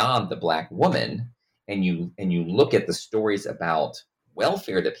expand beyond the Black woman and you look at the stories about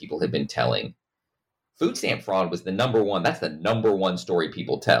welfare that people have been telling, food stamp fraud was the number one. That's the number one story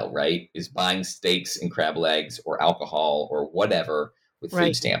people tell, right? Is buying steaks and crab legs or alcohol or whatever with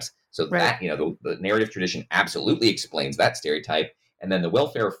food stamps. So that, the narrative tradition absolutely explains that stereotype. And then the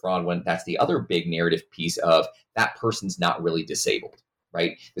welfare fraud one, that's the other big narrative piece of that person's not really disabled,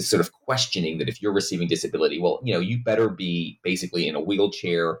 right? This sort of questioning that if you're receiving disability, well, you better be basically in a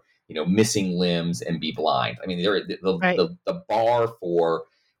wheelchair, missing limbs and be blind. I mean, Right. the bar for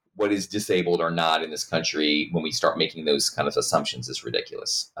what is disabled or not in this country when we start making those kind of assumptions is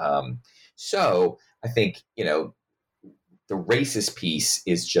ridiculous. So I think, the racist piece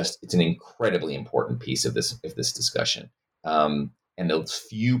is it's an incredibly important piece of this discussion. And those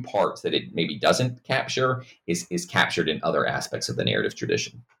few parts that it maybe doesn't capture is captured in other aspects of the narrative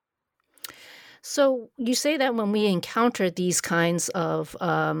tradition. So you say that when we encounter these kinds of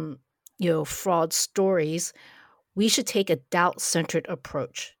fraud stories, we should take a doubt-centered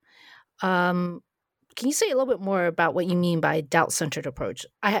approach. Can you say a little bit more about what you mean by doubt-centered approach?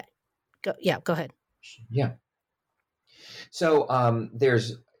 Go ahead. Yeah. So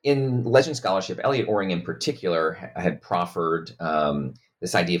there's in legend scholarship, Elliot Oring in particular had proffered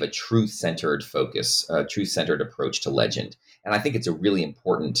this idea of a truth-centered focus, a truth-centered approach to legend. And I think it's a really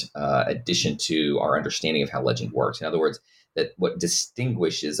important addition to our understanding of how legend works. In other words, that what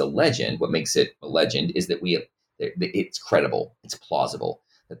distinguishes a legend, what makes it a legend, is that it's credible, it's plausible,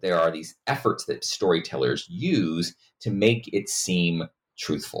 that there are these efforts that storytellers use to make it seem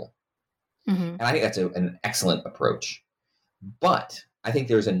truthful. Mm-hmm. And I think that's an excellent approach. But I think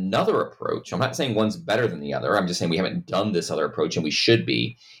there's another approach. I'm not saying one's better than the other. I'm just saying we haven't done this other approach, and we should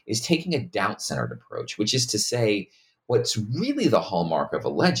be, is taking a doubt-centered approach, which is to say what's really the hallmark of a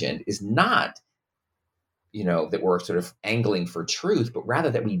legend is not, that we're sort of angling for truth, but rather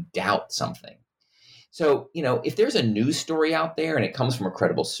that we doubt something. So, if there's a news story out there and it comes from a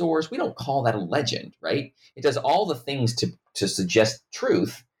credible source, we don't call that a legend, right? It does all the things to suggest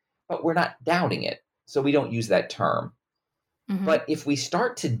truth, but we're not doubting it. So we don't use that term. Mm-hmm. But if we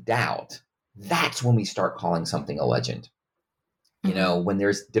start to doubt, that's when we start calling something a legend. Mm-hmm. When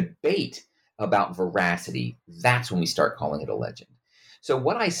there's debate about veracity, that's when we start calling it a legend. So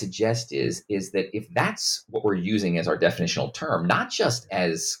what I suggest is that if that's what we're using as our definitional term, not just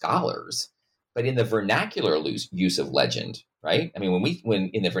as scholars, but in the vernacular use of legend, right? I mean, when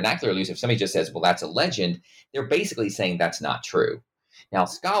in the vernacular use, if somebody just says, well, that's a legend, they're basically saying that's not true. Now,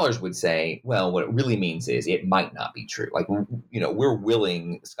 scholars would say, well, what it really means is it might not be true. Like,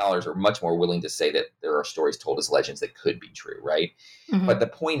 scholars are much more willing to say that there are stories told as legends that could be true, right? Mm-hmm. But the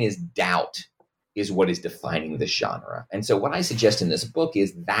point is, doubt is what is defining this genre. And so what I suggest in this book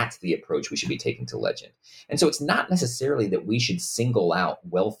is that's the approach we should be taking to legend. And so it's not necessarily that we should single out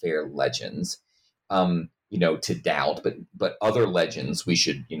welfare legends, to doubt, but other legends we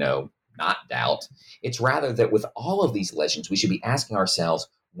should, not doubt. It's rather that with all of these legends, we should be asking ourselves,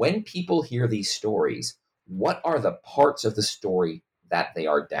 when people hear these stories, what are the parts of the story that they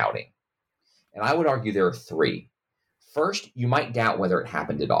are doubting? And I would argue there are three. First, you might doubt whether it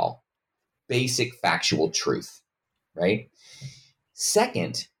happened at all. Basic factual truth, right?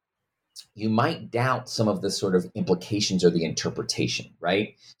 Second, you might doubt some of the sort of implications or the interpretation,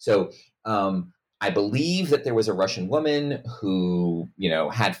 right? So I believe that there was a Russian woman who,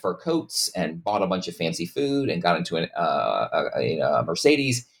 had fur coats and bought a bunch of fancy food and got into a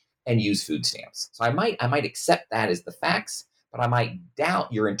Mercedes and used food stamps. So I might accept that as the facts, but I might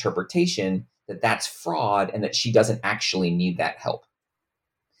doubt your interpretation that that's fraud and that she doesn't actually need that help.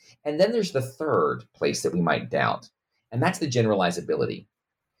 And then there's the third place that we might doubt, and that's the generalizability.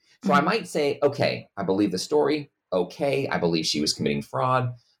 So I might say, okay, I believe the story. Okay, I believe she was committing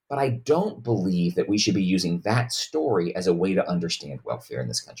fraud. But I don't believe that we should be using that story as a way to understand welfare in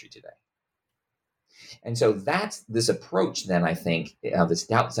this country today. And so that's this approach, then, I think, this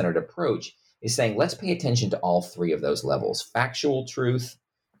doubt-centered approach is saying, let's pay attention to all three of those levels: factual truth,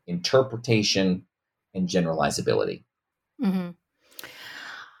 interpretation, and generalizability. Mm-hmm.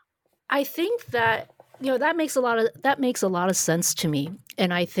 I think that that makes a lot of sense to me,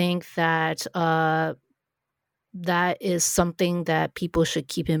 and I think that that is something that people should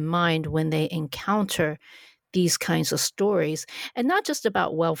keep in mind when they encounter these kinds of stories, and not just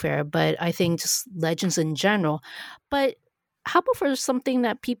about welfare, but I think just legends in general. But how about for something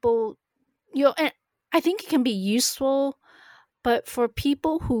that people, and I think it can be useful, but for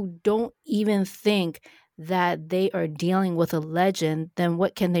people who don't even think that they are dealing with a legend, then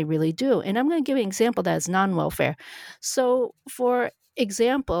what can they really do? And I'm going to give an example that is non-welfare. So, for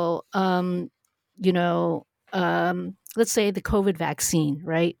example, let's say the COVID vaccine,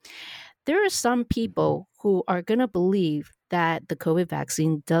 right? There are some people who are going to believe that the COVID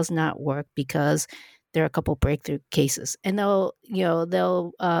vaccine does not work because there are a couple breakthrough cases, and they'll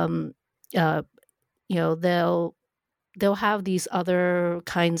have these other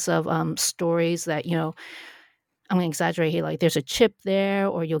kinds of stories that I'm going to exaggerate here, like there's a chip there,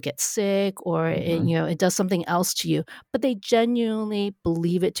 or you'll get sick, or it does something else to you. But they genuinely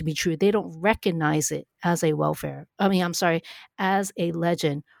believe it to be true. They don't recognize it as a as a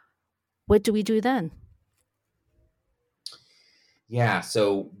legend. What do we do then? Yeah.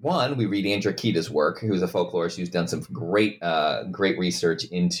 So one, we read Andrew Akita's work, who's a folklorist who's done some great research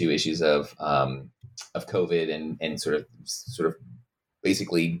into issues of COVID and sort of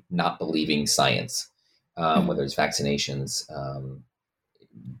basically not believing science, whether it's vaccinations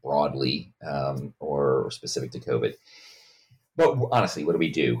broadly or specific to COVID. But honestly, what do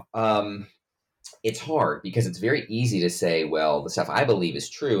we do? It's hard because it's very easy to say, well, the stuff I believe is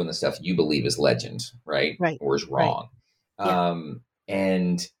true and the stuff you believe is legend, right? Right. Or is wrong. Right.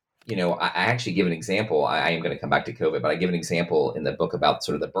 And, I actually give an example. I am going to come back to COVID, but I give an example in the book about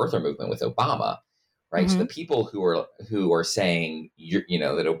sort of the birther movement with Obama, right? So the people who are saying,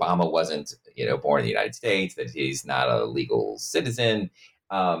 that Obama wasn't, born in the United States, that he's not a legal citizen,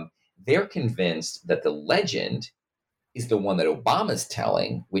 they're convinced that the legend is the one that Obama's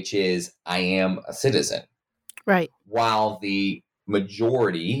telling, which is, I am a citizen. Right. While the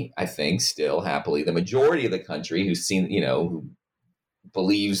majority, I think still happily, the majority of the country who's seen, who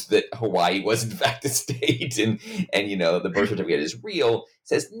believes that Hawaii was in fact a state and the birth certificate is real,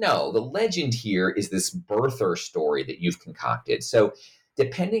 says, no, the legend here is this birther story that you've concocted. So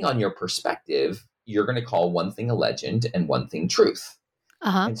depending on your perspective, you're going to call one thing a legend and one thing truth.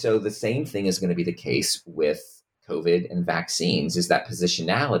 And so the same thing is going to be the case with COVID and vaccines, is that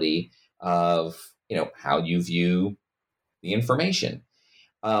positionality of, how you view the information.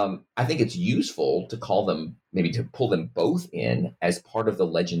 I think it's useful to call them, maybe to pull them both in as part of the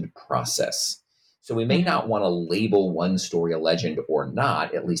legend process. So we may not want to label one story a legend or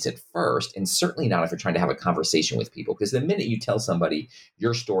not, at least at first, and certainly not if you're trying to have a conversation with people. Because the minute you tell somebody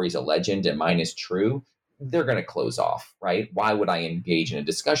your story's a legend and mine is true, they're going to close off, right? Why would I engage in a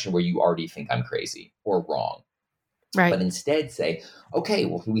discussion where you already think I'm crazy or wrong? Right. But instead say, okay,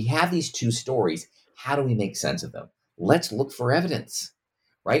 well, we have these two stories. How do we make sense of them? Let's look for evidence,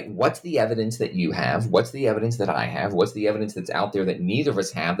 right? What's the evidence that you have? What's the evidence that I have? What's the evidence that's out there that neither of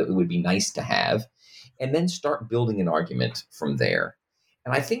us have that it would be nice to have? And then start building an argument from there.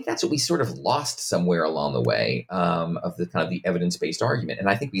 And I think that's what we sort of lost somewhere along the way of the kind of the evidence-based argument. And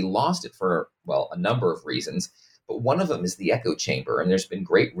I think we lost it for, a number of reasons. But one of them is the echo chamber. And there's been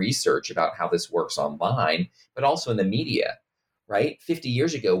great research about how this works online, but also in the media, right? 50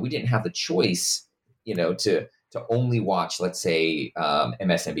 years ago, we didn't have the choice, to only watch, let's say,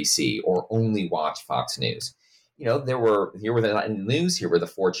 MSNBC or only watch Fox News. Here were the news, here were the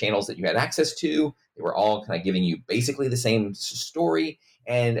 4 channels that you had access to. They were all kind of giving you basically the same story.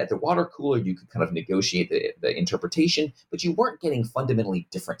 And at the water cooler, you could kind of negotiate the interpretation, but you weren't getting fundamentally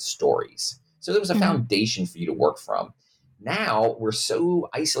different stories. So there was a foundation for you to work from. Now we're so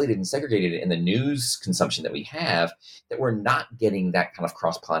isolated and segregated in the news consumption that we have that we're not getting that kind of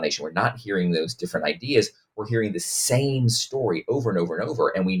cross-pollination. We're not hearing those different ideas. We're hearing the same story over and over and over.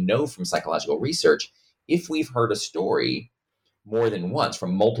 And we know from psychological research, if we've heard a story more than once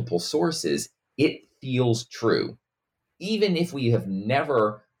from multiple sources, it feels true. Even if we have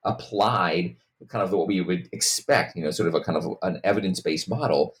never applied kind of what we would expect, sort of a kind of an evidence-based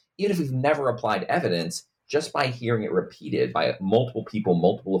model, even if we've never applied evidence, just by hearing it repeated by multiple people,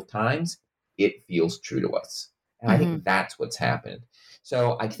 multiple of times, it feels true to us. And I think that's what's happened.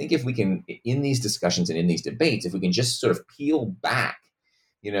 So I think if we can, in these discussions and in these debates, if we can just sort of peel back,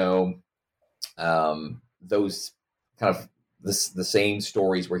 those kind of the same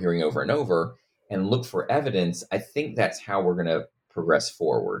stories we're hearing over and over and look for evidence, I think that's how we're going to progress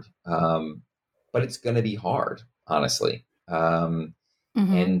forward. But it's going to be hard, honestly. And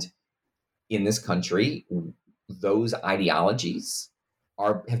in this country, those ideologies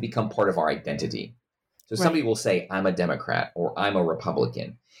have become part of our identity. So somebody will say, I'm a Democrat or I'm a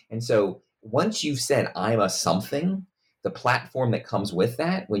Republican. And so once you've said I'm a something, the platform that comes with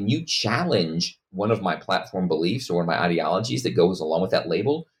that, when you challenge one of my platform beliefs or one of my ideologies that goes along with that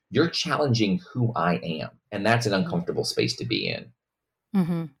label, you're challenging who I am. And that's an uncomfortable space to be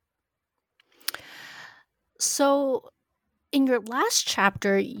in. So in your last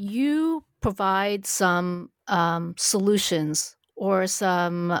chapter, you provide some solutions or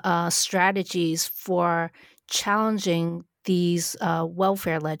some strategies for challenging these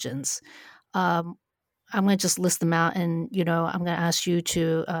welfare legends. I'm going to just list them out, and I'm going to ask you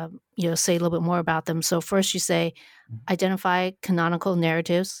to say a little bit more about them. So first, you say identify canonical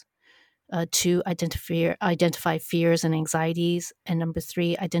narratives. 2, identify fears and anxieties. And number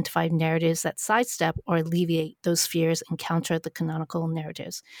 3, identify narratives that sidestep or alleviate those fears and counter the canonical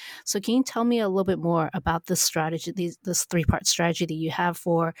narratives. So can you tell me a little bit more about this strategy, this 3-part strategy that you have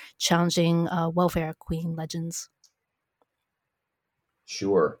for challenging welfare queen legends?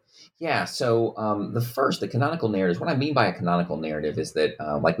 Sure. Yeah. So the canonical narrative, what I mean by a canonical narrative is that,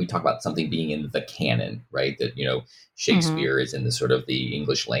 like we talk about something being in the canon, right? That, Shakespeare is in the sort of the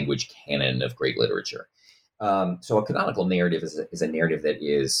English language canon of great literature. So a canonical narrative is a narrative that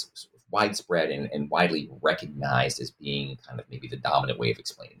is widespread and widely recognized as being kind of maybe the dominant way of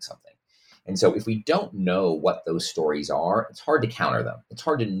explaining something. And so if we don't know what those stories are, it's hard to counter them. It's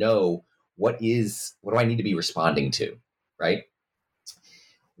hard to know what do I need to be responding to, right?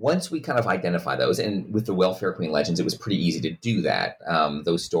 Once we kind of identify those, and with the Welfare Queen legends, it was pretty easy to do that.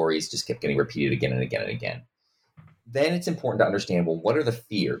 Those stories just kept getting repeated again and again and again. Then it's important to understand, well, what are the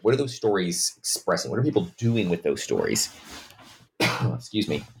fears? What are those stories expressing? What are people doing with those stories? Excuse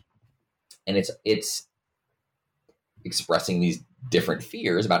me. And it's expressing these different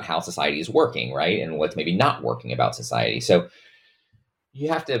fears about how society is working, right? And what's maybe not working about society. So you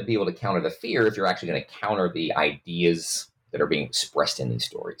have to be able to counter the fear if you're actually going to counter the ideas that are being expressed in these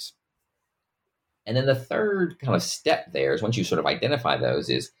stories. And then the third kind of step there is, once you sort of identify those,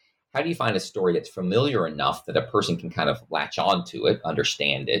 is how do you find a story that's familiar enough that a person can kind of latch onto it,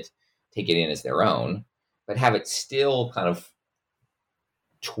 understand it, take it in as their own, but have it still kind of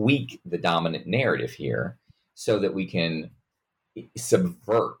tweak the dominant narrative here so that we can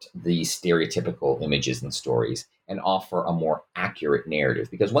subvert the stereotypical images and stories and offer a more accurate narrative.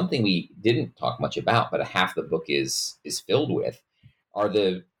 Because one thing we didn't talk much about, but half the book is filled with, are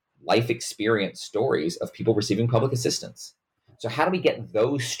the life experience stories of people receiving public assistance. So how do we get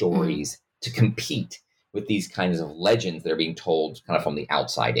those stories to compete with these kinds of legends that are being told kind of from the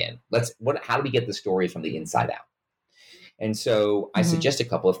outside in? How do we get the stories from the inside out? And so I suggest a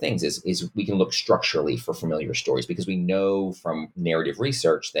couple of things is we can look structurally for familiar stories, because we know from narrative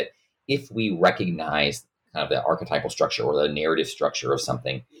research that if we recognize kind of the archetypal structure or the narrative structure of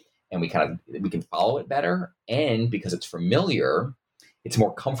something, and we can follow it better, and because it's familiar, it's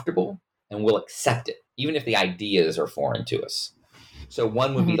more comfortable and we'll accept it, even if the ideas are foreign to us. So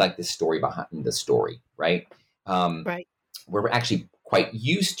one would be like the story behind the story, right? Right. We're actually quite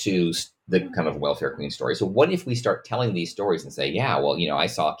used to the kind of welfare queen story. So what if we start telling these stories and say, yeah, well, I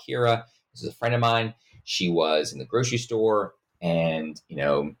saw Kira. This is a friend of mine. She was in the grocery store, and,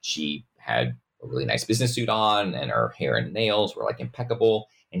 she had a really nice business suit on, and her hair and nails were like impeccable,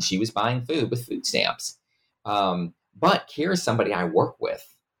 and she was buying food with food stamps. But Kira's somebody I work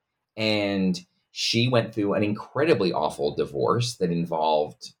with, and she went through an incredibly awful divorce that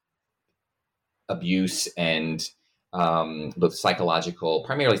involved abuse and both psychological,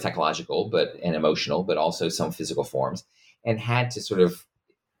 primarily psychological, and emotional, but also some physical forms, and had to sort of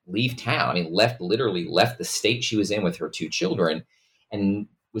leave town. I mean, literally left the state she was in with her 2 children, and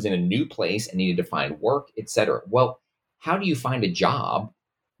was in a new place and needed to find work, etc. Well, how do you find a job,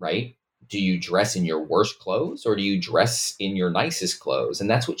 right? Do you dress in your worst clothes, or do you dress in your nicest clothes? And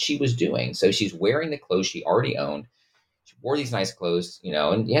that's what she was doing. So she's wearing the clothes she already owned. She wore these nice clothes,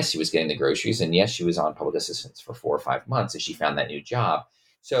 and yes, she was getting the groceries, and yes, she was on public assistance for 4 or 5 months as she found that new job.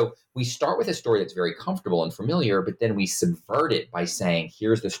 So we start with a story that's very comfortable and familiar, but then we subvert it by saying,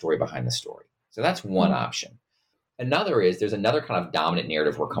 here's the story behind the story. So that's one option. Another is, there's another kind of dominant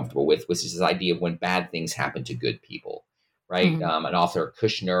narrative we're comfortable with, which is this idea of when bad things happen to good people, right? An author,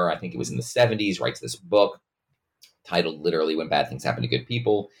 Kushner, I think it was in the 70s, writes this book titled literally When Bad Things Happen to Good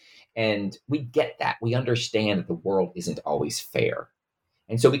People. And we get that. We understand that the world isn't always fair.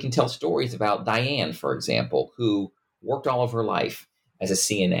 And so we can tell stories about Diane, for example, who worked all of her life as a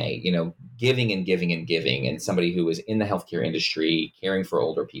CNA, giving and giving and giving, and somebody who was in the healthcare industry, caring for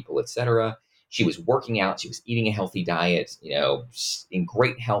older people, et cetera. She was working out. She was eating a healthy diet, in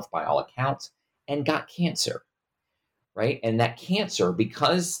great health by all accounts, and got cancer. Right. And that cancer,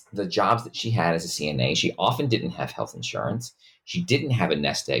 because the jobs that she had as a CNA, she often didn't have health insurance. She didn't have a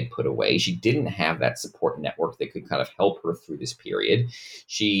nest egg put away. She didn't have that support network that could kind of help her through this period.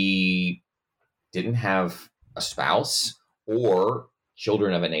 She didn't have a spouse or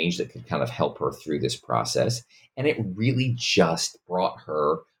children of an age that could kind of help her through this process. And it really just brought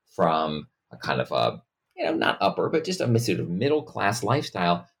her from a kind of a, not upper, but just a sort of middle class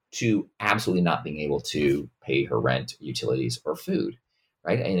lifestyle to absolutely not being able to pay her rent, utilities, or food,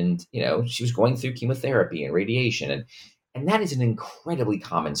 right? And, she was going through chemotherapy and radiation. And that is an incredibly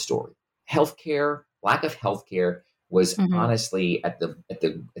common story. Healthcare, lack of healthcare was honestly at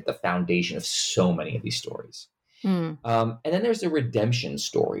the foundation of so many of these stories. Mm. And then there's the redemption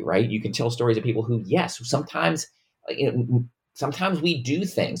story, right? You can tell stories of people who, yes, sometimes, sometimes we do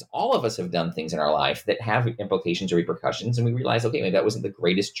things. All of us have done things in our life that have implications or repercussions, and we realize, okay, maybe that wasn't the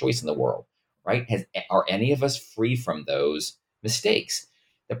greatest choice in the world, right? Are any of us free from those mistakes?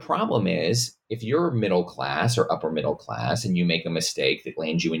 The problem is, if you're middle class or upper middle class and you make a mistake that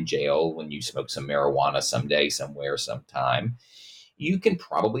lands you in jail when you smoke some marijuana someday, somewhere, sometime, you can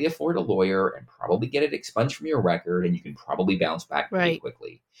probably afford a lawyer and probably get it expunged from your record, and you can probably bounce back pretty Right.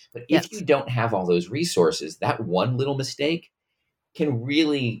 quickly. But if you Yes. don't have all those resources, that one little mistake can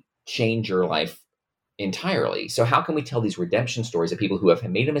really change your life entirely. So how can we tell these redemption stories of people who have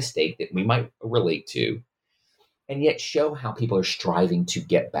made a mistake that we might relate to, and yet show how people are striving to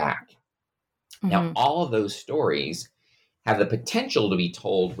get back? Now, Hmm. all of those stories have the potential to be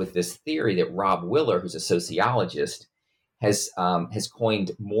told with this theory that Rob Willer, who's a sociologist, has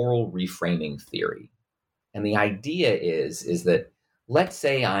coined moral reframing theory. And the idea is that, let's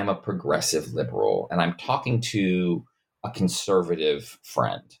say I'm a progressive liberal and I'm talking to a conservative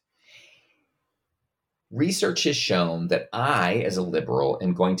friend. Research has shown that I, as a liberal,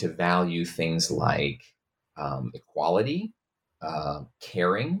 am going to value things like equality,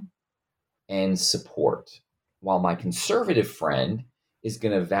 caring, and support, while my conservative friend is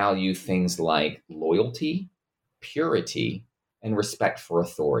going to value things like loyalty, purity, and respect for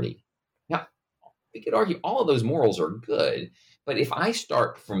authority. Now, we could argue all of those morals are good, but if I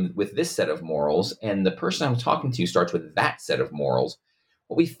start with this set of morals and the person I'm talking to starts with that set of morals,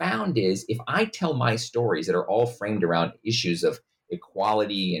 what we found is, if I tell my stories that are all framed around issues of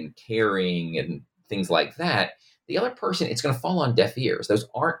equality and caring and things like that, the other person, it's going to fall on deaf ears. Those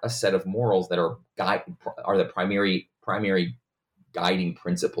aren't a set of morals that are the primary guiding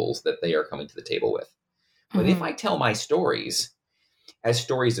principles that they are coming to the table with. But if Hmm. I tell my stories as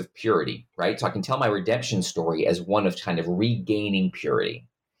stories of purity, right? So I can tell my redemption story as one of kind of regaining purity.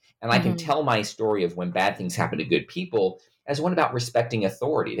 And I can Hmm. tell my story of when bad things happen to good people as one about respecting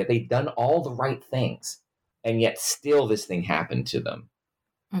authority, that they've done all the right things, and yet still this thing happened to them,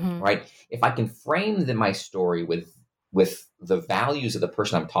 Hmm. right? If I can frame my story with the values of the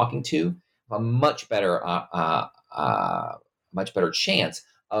person I'm talking to, a much better chance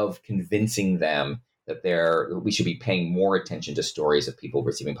of convincing them that we should be paying more attention to stories of people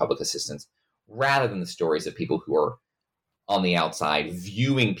receiving public assistance rather than the stories of people who are on the outside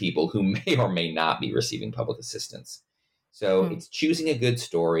viewing people who may or may not be receiving public assistance. So Hmm. it's choosing a good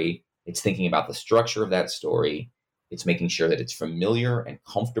story. It's thinking about the structure of that story. It's making sure that it's familiar and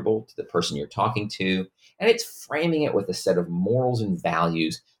comfortable to the person you're talking to. And it's framing it with a set of morals and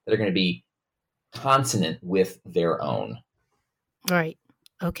values that are going to be consonant with their own. Right.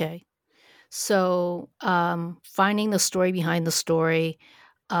 Okay. So, finding the story behind the story,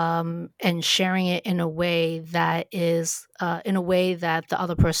 and sharing it in a way that is, in a way that the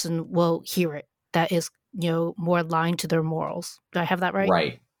other person will hear it, that is, more aligned to their morals. Do I have that right?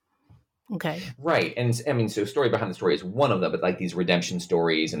 Right. Okay. Right. And I mean, so story behind the story is one of them, but like these redemption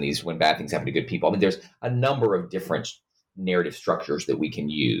stories and these when bad things happen to good people. I mean, there's a number of different narrative structures that we can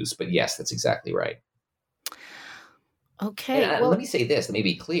use. But yes, that's exactly right. And Okay. let Well, me say this, let me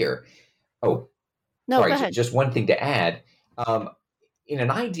be clear. Oh, no, go sorry, ahead. just one thing to add. Um, in an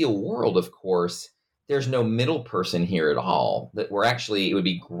ideal world, of course, there's no middle person here at all. That we're actually, it would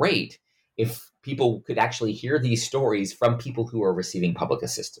be great if people could actually hear these stories from people who are receiving public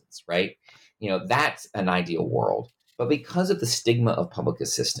assistance, right? That's an ideal world. But because of the stigma of public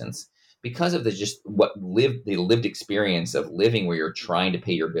assistance, because of the lived experience of living where you're trying to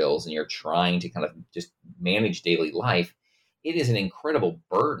pay your bills and you're trying to kind of just manage daily life, it is an incredible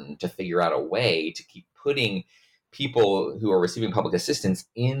burden to figure out a way to keep putting people who are receiving public assistance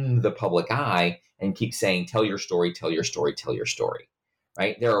in the public eye and keep saying, tell your story, tell your story, tell your story,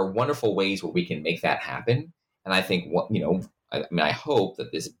 right? There are wonderful ways where we can make that happen. And I think, I hope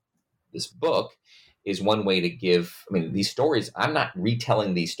that this book is one way to give, these stories, I'm not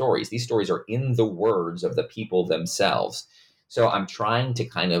retelling these stories. These stories are in the words of the people themselves. So I'm trying to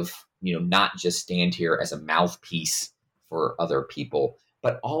kind of, not just stand here as a mouthpiece for other people,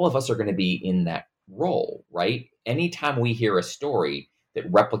 but all of us are going to be in that role, right? Anytime we hear a story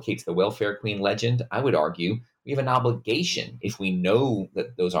that replicates the welfare queen legend, I would argue we have an obligation, if we know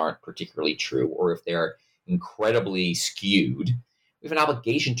that those aren't particularly true or if they're incredibly skewed, we have an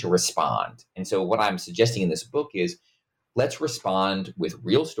obligation to respond. And so what I'm suggesting in this book is, let's respond with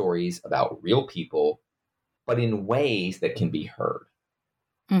real stories about real people, but in ways that can be heard.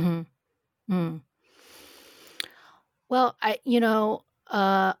 Mm-hmm. Mm. Well, your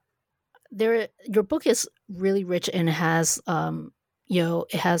book is really rich and has,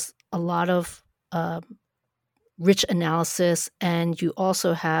 it has a lot of, um, rich analysis, and you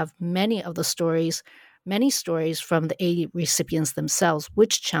also have many stories from the aid recipients themselves,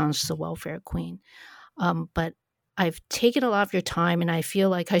 which challenge the welfare queen. But I've taken a lot of your time, and I feel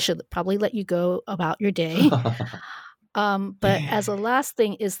like I should probably let you go about your day. But as a last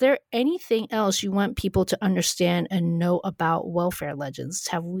thing, is there anything else you want people to understand and know about welfare legends?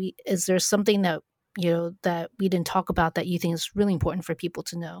 Is there something that that we didn't talk about that you think is really important for people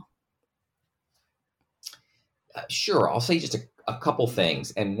to know? Sure. I'll say just a couple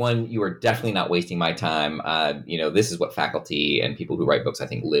things. And one, you are definitely not wasting my time. This is what faculty and people who write books, I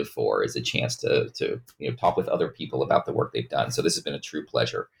think, live for, is a chance to talk with other people about the work they've done. So this has been a true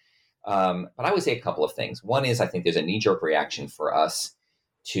pleasure. But I would say a couple of things. One is I think there's a knee-jerk reaction for us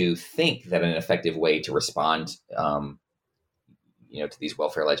to think that an effective way to respond, to these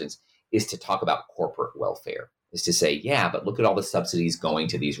welfare legends is to talk about corporate welfare, is to say, yeah, but look at all the subsidies going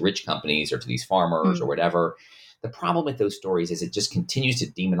to these rich companies or to these farmers or whatever. The problem with those stories is it just continues to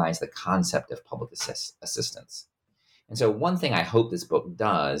demonize the concept of public assistance. And so one thing I hope this book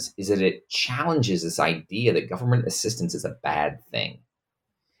does is that it challenges this idea that government assistance is a bad thing.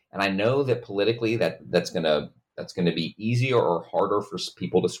 And I know that politically that's going to be easier or harder for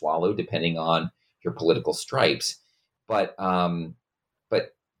people to swallow depending on your political stripes. But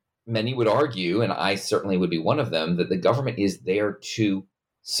many would argue, and I certainly would be one of them, that the government is there to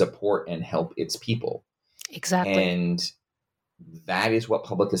support and help its people. Exactly. And that is what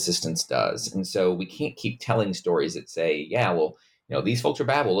public assistance does. And so we can't keep telling stories that say, yeah, well, these folks are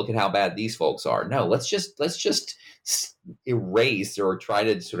bad. Well, look at how bad these folks are. No, let's just erase or try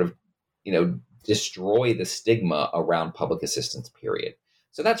to sort of, destroy the stigma around public assistance, period.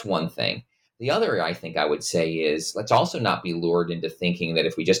 So that's one thing. The other, I think I would say, is let's also not be lured into thinking that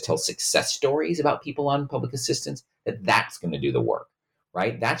if we just tell success stories about people on public assistance, that that's going to do the work,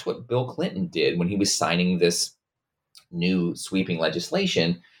 right? That's what Bill Clinton did when he was signing this new sweeping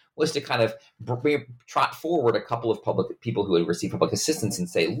legislation, was to kind of trot forward a couple of public people who had received public assistance and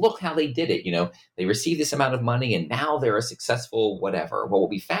say, look how they did it. They received this amount of money and now they're a successful whatever. Well, what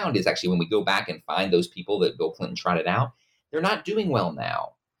we found is actually when we go back and find those people that Bill Clinton trotted out, they're not doing well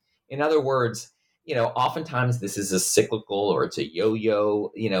now. In other words, oftentimes this is a cyclical or it's a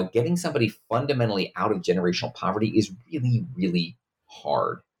yo-yo. Getting somebody fundamentally out of generational poverty is really, really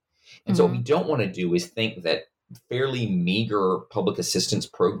hard. And so what we don't want to do is think that fairly meager public assistance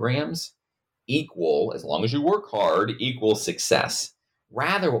programs equal, as long as you work hard, equal success.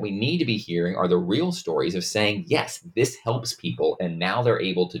 Rather, what we need to be hearing are the real stories of saying, yes, this helps people and now they're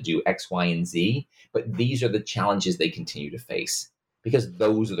able to do X, Y, and Z, but these are the challenges they continue to face, because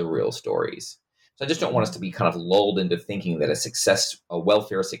those are the real stories. So I just don't want us to be kind of lulled into thinking that a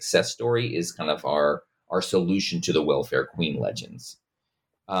welfare success story is kind of our solution to the welfare queen legends.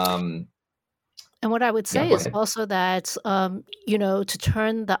 And what I would say is also that,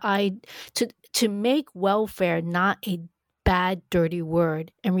 to make welfare not a bad, dirty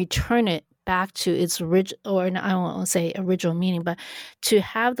word and return it back to its original, or I don't want to say original meaning, but to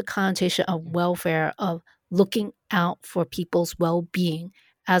have the connotation of welfare of looking out for people's well-being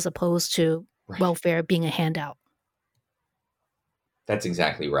as opposed to welfare being a handout. That's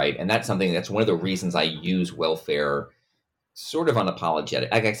exactly right. And that's one of the reasons I use welfare sort of unapologetic.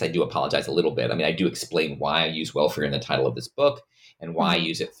 I guess I do apologize a little bit. I mean, I do explain why I use welfare in the title of this book and why I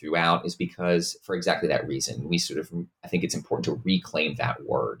use it throughout is because for exactly that reason. I think it's important to reclaim that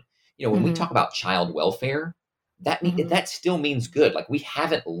word. When we talk about child welfare, that still means good. Like we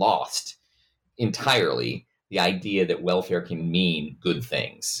haven't lost entirely the idea that welfare can mean good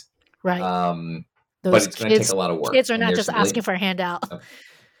things. Right. But it's going to take a lot of work. Kids are not just asking for a handout.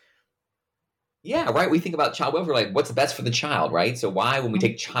 Yeah, right. We think about child welfare like what's best for the child, right? So why, when we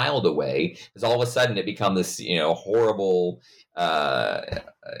take child away, does all of a sudden it become this, horrible,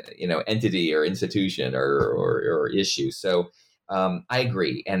 entity or institution or issue? So I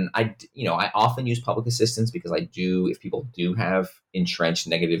agree, and I often use public assistance because if people do have entrenched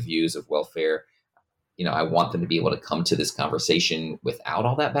negative views of welfare, I want them to be able to come to this conversation without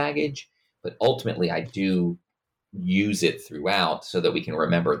all that baggage. But ultimately, I do use it throughout so that we can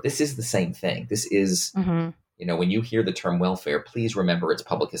remember this is the same thing. This is, when you hear the term welfare, please remember it's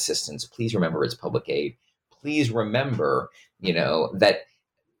public assistance. Please remember it's public aid. Please remember, that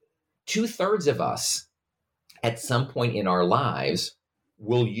 2/3 of us at some point in our lives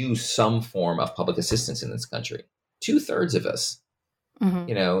will use some form of public assistance in this country. 2/3 of us,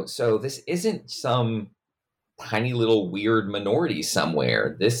 so this isn't some tiny little weird minority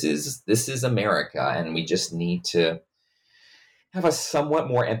somewhere. This is America, and we just need to have a somewhat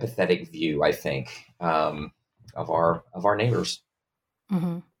more empathetic view, I think, of our neighbors.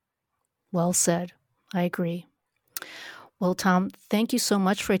 Well said. I agree. Well, Tom, thank you so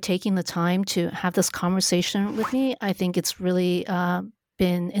much for taking the time to have this conversation with me. I think it's really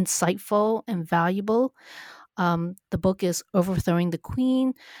been insightful and valuable. The book is Overthrowing the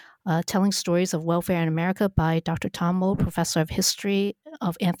Queen, Telling Stories of Welfare in America by Dr. Tom Mould, Professor of History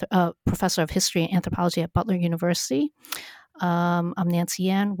and Anthropology at Butler University. I'm Nancy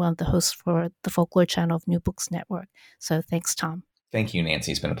Yan, one of the hosts for the Folklore Channel of New Books Network. So thanks, Tom. Thank you,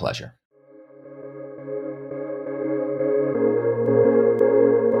 Nancy. It's been a pleasure.